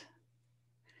kind,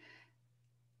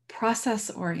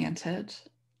 process-oriented,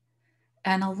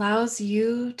 and allows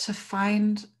you to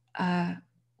find a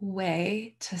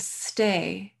way to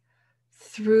stay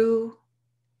through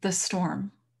the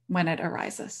storm when it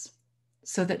arises.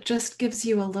 So that just gives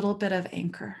you a little bit of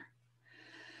anchor.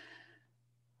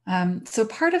 So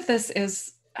part of this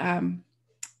is,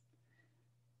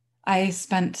 I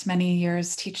spent many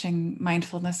years teaching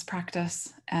mindfulness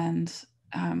practice and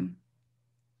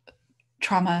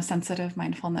trauma-sensitive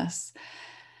mindfulness,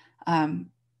 and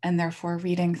therefore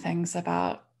reading things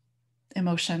about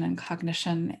emotion and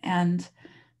cognition. And,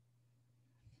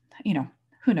 you know,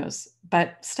 who knows?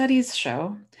 But studies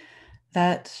show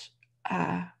that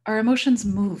our emotions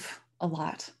move a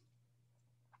lot.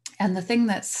 And the thing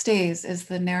that stays is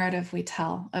the narrative we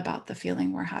tell about the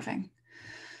feeling we're having.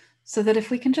 So that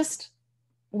if we can just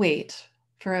wait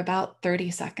for about 30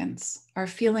 seconds, our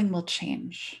feeling will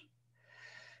change.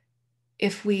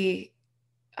 If we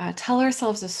tell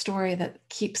ourselves a story that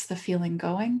keeps the feeling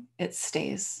going, it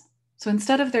stays. So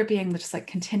instead of there being just like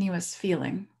continuous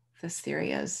feeling, this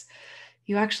theory is,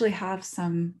 you actually have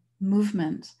some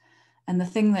movement, and the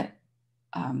thing that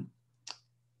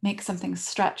makes something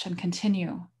stretch and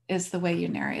continue is the way you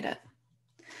narrate it.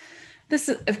 This,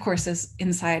 of course, is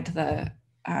inside the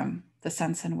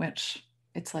sense in which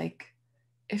it's like,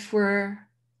 if we're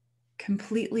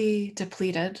completely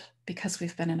depleted because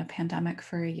we've been in a pandemic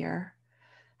for a year,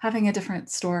 having a different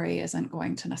story isn't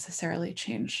going to necessarily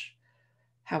change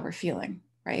how we're feeling,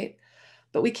 right?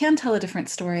 But we can tell a different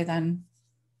story than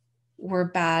we're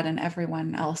bad and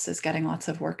everyone else is getting lots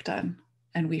of work done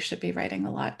and we should be writing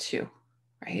a lot too,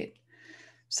 right?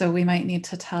 So we might need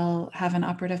to have an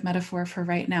operative metaphor for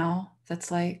right now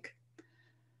that's like,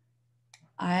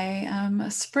 I am a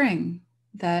spring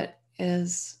that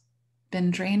is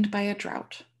been drained by a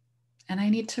drought, and I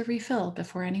need to refill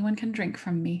before anyone can drink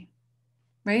from me,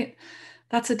 right?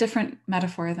 That's a different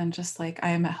metaphor than just like I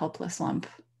am a helpless lump.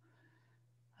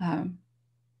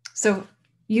 So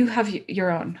you have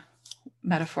your own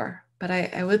metaphor, but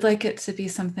I would like it to be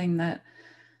something that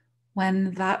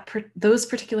when those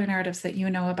particular narratives that you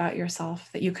know about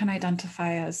yourself that you can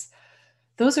identify as,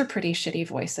 those are pretty shitty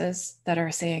voices that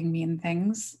are saying mean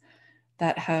things,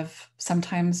 that have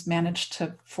sometimes managed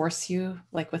to force you,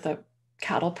 like with a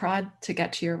cattle prod, to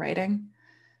get to your writing.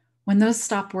 When those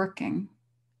stop working,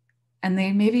 and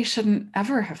they maybe shouldn't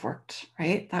ever have worked,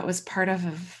 right? That was part of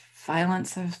a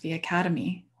violence of the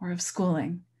academy or of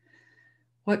schooling.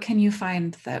 What can you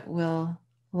find that will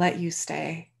let you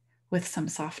stay with some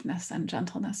softness and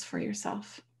gentleness for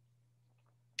yourself?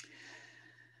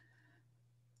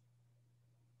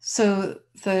 So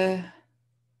the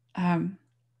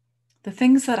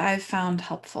things that I've found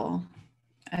helpful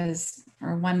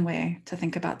or one way to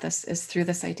think about this is through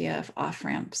this idea of off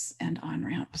ramps and on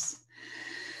ramps.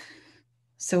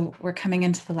 So we're coming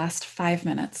into the last 5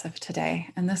 minutes of today,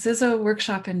 and this is a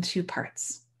workshop in 2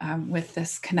 parts with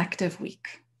this connective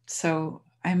week. So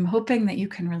I'm hoping that you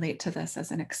can relate to this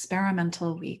as an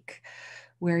experimental week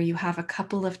where you have a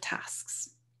couple of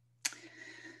tasks.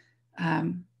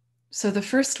 So the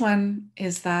first one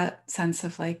is that sense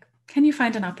of like, can you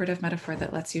find an operative metaphor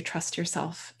that lets you trust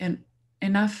yourself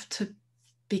enough to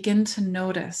begin to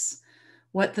notice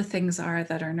what the things are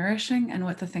that are nourishing and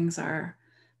what the things are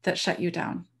that shut you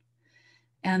down,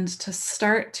 and to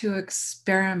start to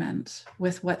experiment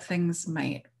with what things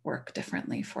might work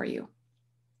differently for you.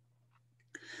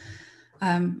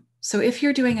 So if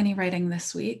you're doing any writing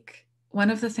this week,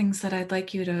 one of the things that I'd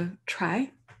like you to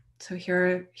try, so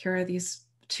here are these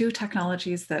 2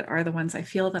 technologies that are the ones I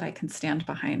feel that I can stand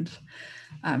behind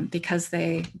because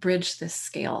they bridge this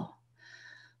scale.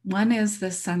 One is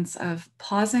this sense of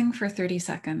pausing for 30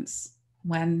 seconds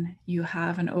when you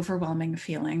have an overwhelming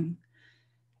feeling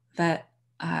that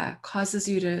causes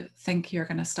you to think you're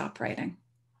going to stop writing.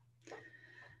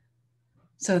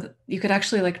 So you could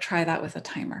actually like try that with a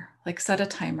timer, like set a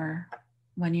timer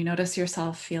when you notice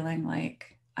yourself feeling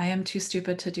like I am too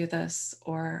stupid to do this,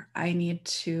 or I need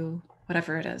to,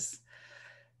 whatever it is,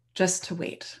 just to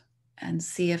wait and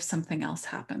see if something else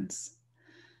happens.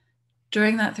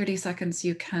 During that 30 seconds,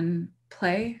 you can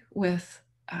play with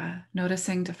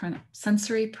noticing different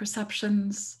sensory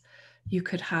perceptions. You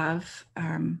could have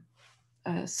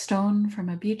a stone from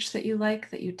a beach that you like,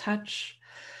 that you touch,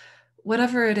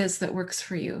 whatever it is that works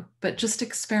for you, but just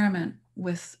experiment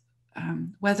with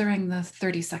weathering the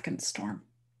 30-second storm.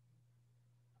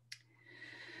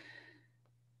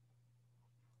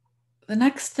 The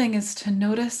next thing is to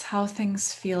notice how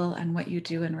things feel and what you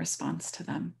do in response to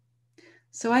them.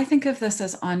 So I think of this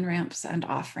as on-ramps and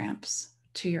off-ramps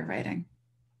to your writing.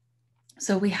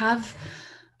 So we have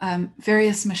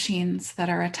various machines that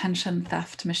are attention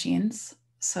theft machines.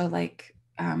 So like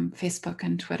Facebook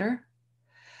and Twitter,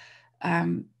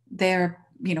 they're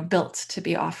built to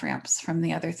be off-ramps from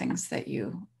the other things that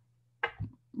you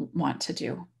want to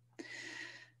do.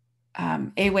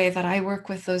 A way that I work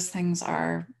with those things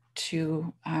are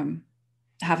to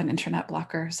have an internet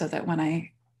blocker, so that when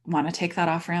I want to take that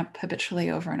off-ramp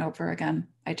habitually over and over again,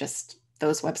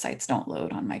 those websites don't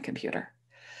load on my computer.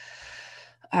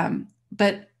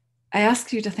 But I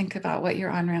asked you to think about what your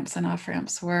on-ramps and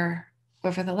off-ramps were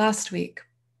over the last week.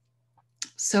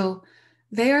 So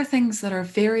they are things that are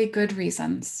very good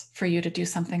reasons for you to do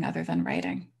something other than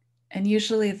writing. And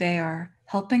usually they are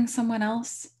helping someone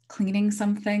else, cleaning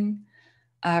something,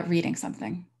 reading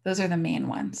something. Those are the main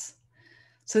ones.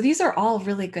 So these are all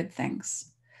really good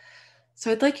things.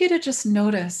 So I'd like you to just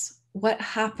notice what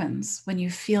happens when you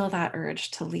feel that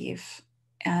urge to leave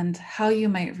and how you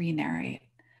might re-narrate.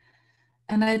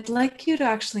 And I'd like you to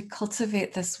actually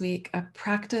cultivate this week a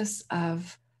practice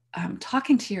of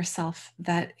talking to yourself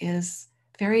that is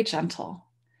very gentle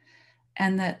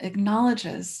and that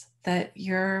acknowledges that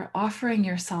you're offering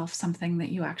yourself something that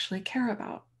you actually care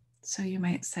about. So you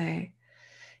might say,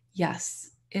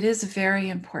 yes, it is very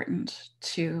important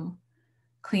to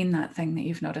clean that thing that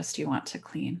you've noticed you want to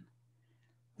clean.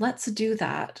 Let's do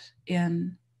that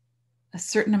in a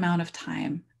certain amount of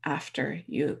time after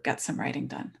you get some writing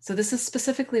done. So this is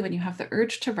specifically when you have the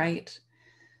urge to write.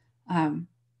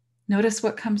 Notice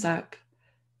what comes up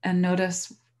and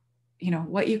notice,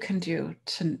 what you can do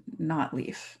to not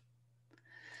leave.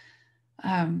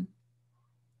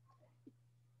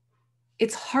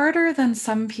 It's harder than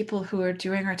some people who are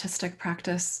doing artistic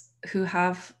practice who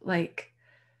have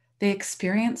they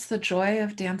experience the joy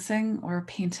of dancing or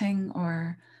painting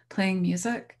or playing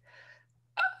music.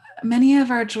 Many of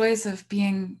our joys of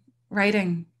being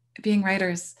writers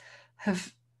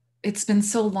it's been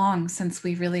so long since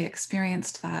we really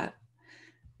experienced that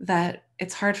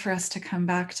it's hard for us to come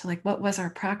back to like, what was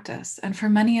our practice? And for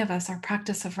many of us, our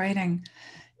practice of writing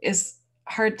is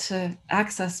hard to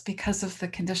access because of the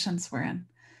conditions we're in.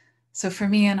 So for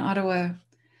me in Ottawa,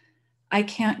 I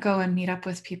can't go and meet up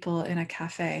with people in a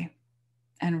cafe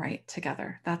and write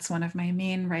together. That's one of my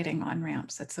main writing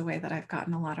on-ramps. It's a way that I've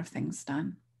gotten a lot of things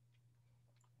done.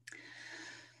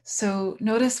 So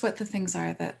notice what the things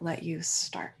are that let you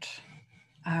start.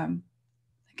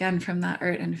 Again, from that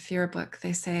Art and Fear book,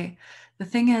 they say, the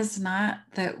thing is not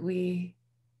that we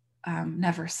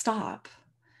never stop.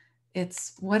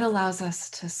 It's what allows us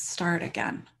to start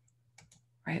again,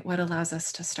 right? What allows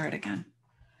us to start again.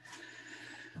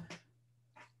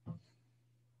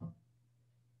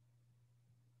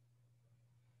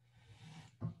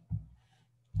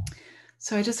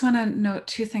 So I just want to note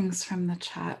two things from the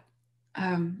chat.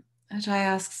 Ajay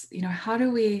asks, how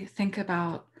do we think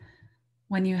about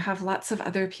when you have lots of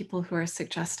other people who are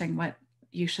suggesting what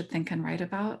you should think and write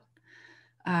about?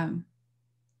 And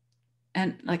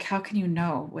like, how can you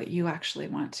know what you actually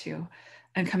want to?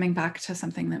 And coming back to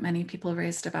something that many people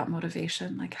raised about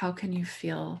motivation, like how can you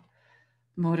feel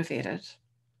motivated?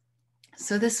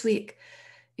 So this week,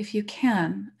 if you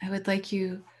can, I would like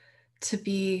you to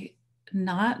be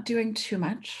not doing too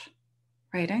much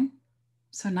writing.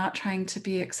 So not trying to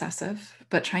be excessive,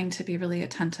 but trying to be really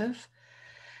attentive.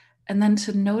 And then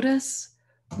to notice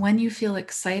when you feel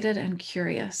excited and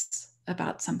curious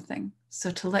about something.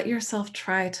 So to let yourself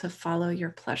try to follow your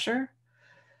pleasure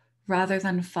rather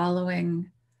than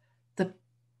following the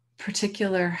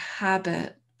particular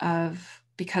habit of,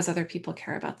 because other people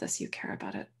care about this, you care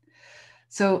about it.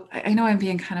 So I know I'm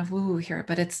being kind of woo-woo here,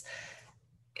 but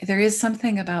there is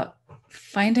something about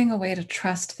finding a way to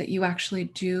trust that you actually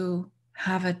do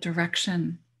have a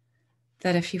direction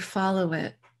that if you follow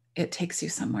it, it takes you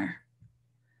somewhere.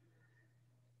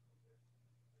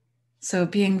 So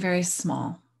being very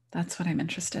small, that's what I'm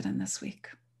interested in this week.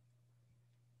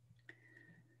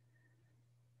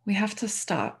 We have to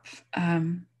stop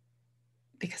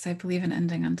because I believe in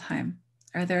ending on time.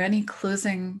 Are there any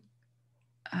closing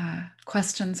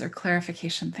questions or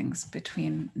clarification things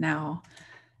between now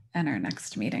and our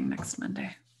next meeting next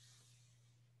Monday?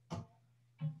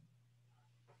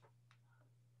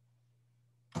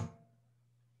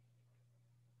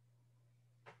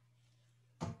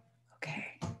 Okay,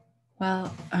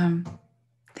 well,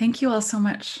 thank you all so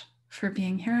much for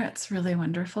being here. It's really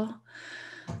wonderful.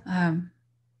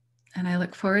 And I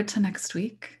look forward to next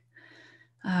week.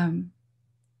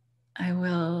 I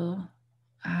will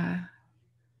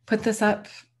put this up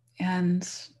and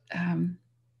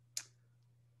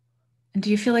do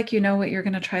you feel like you know what you're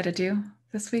going to try to do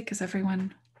this week? Is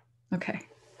everyone okay?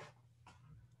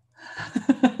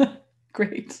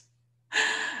 Great.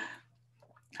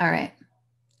 All right.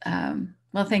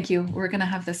 Well, thank you. We're going to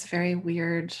have this very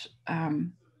weird,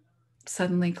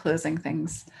 suddenly closing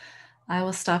things. I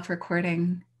will stop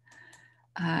recording.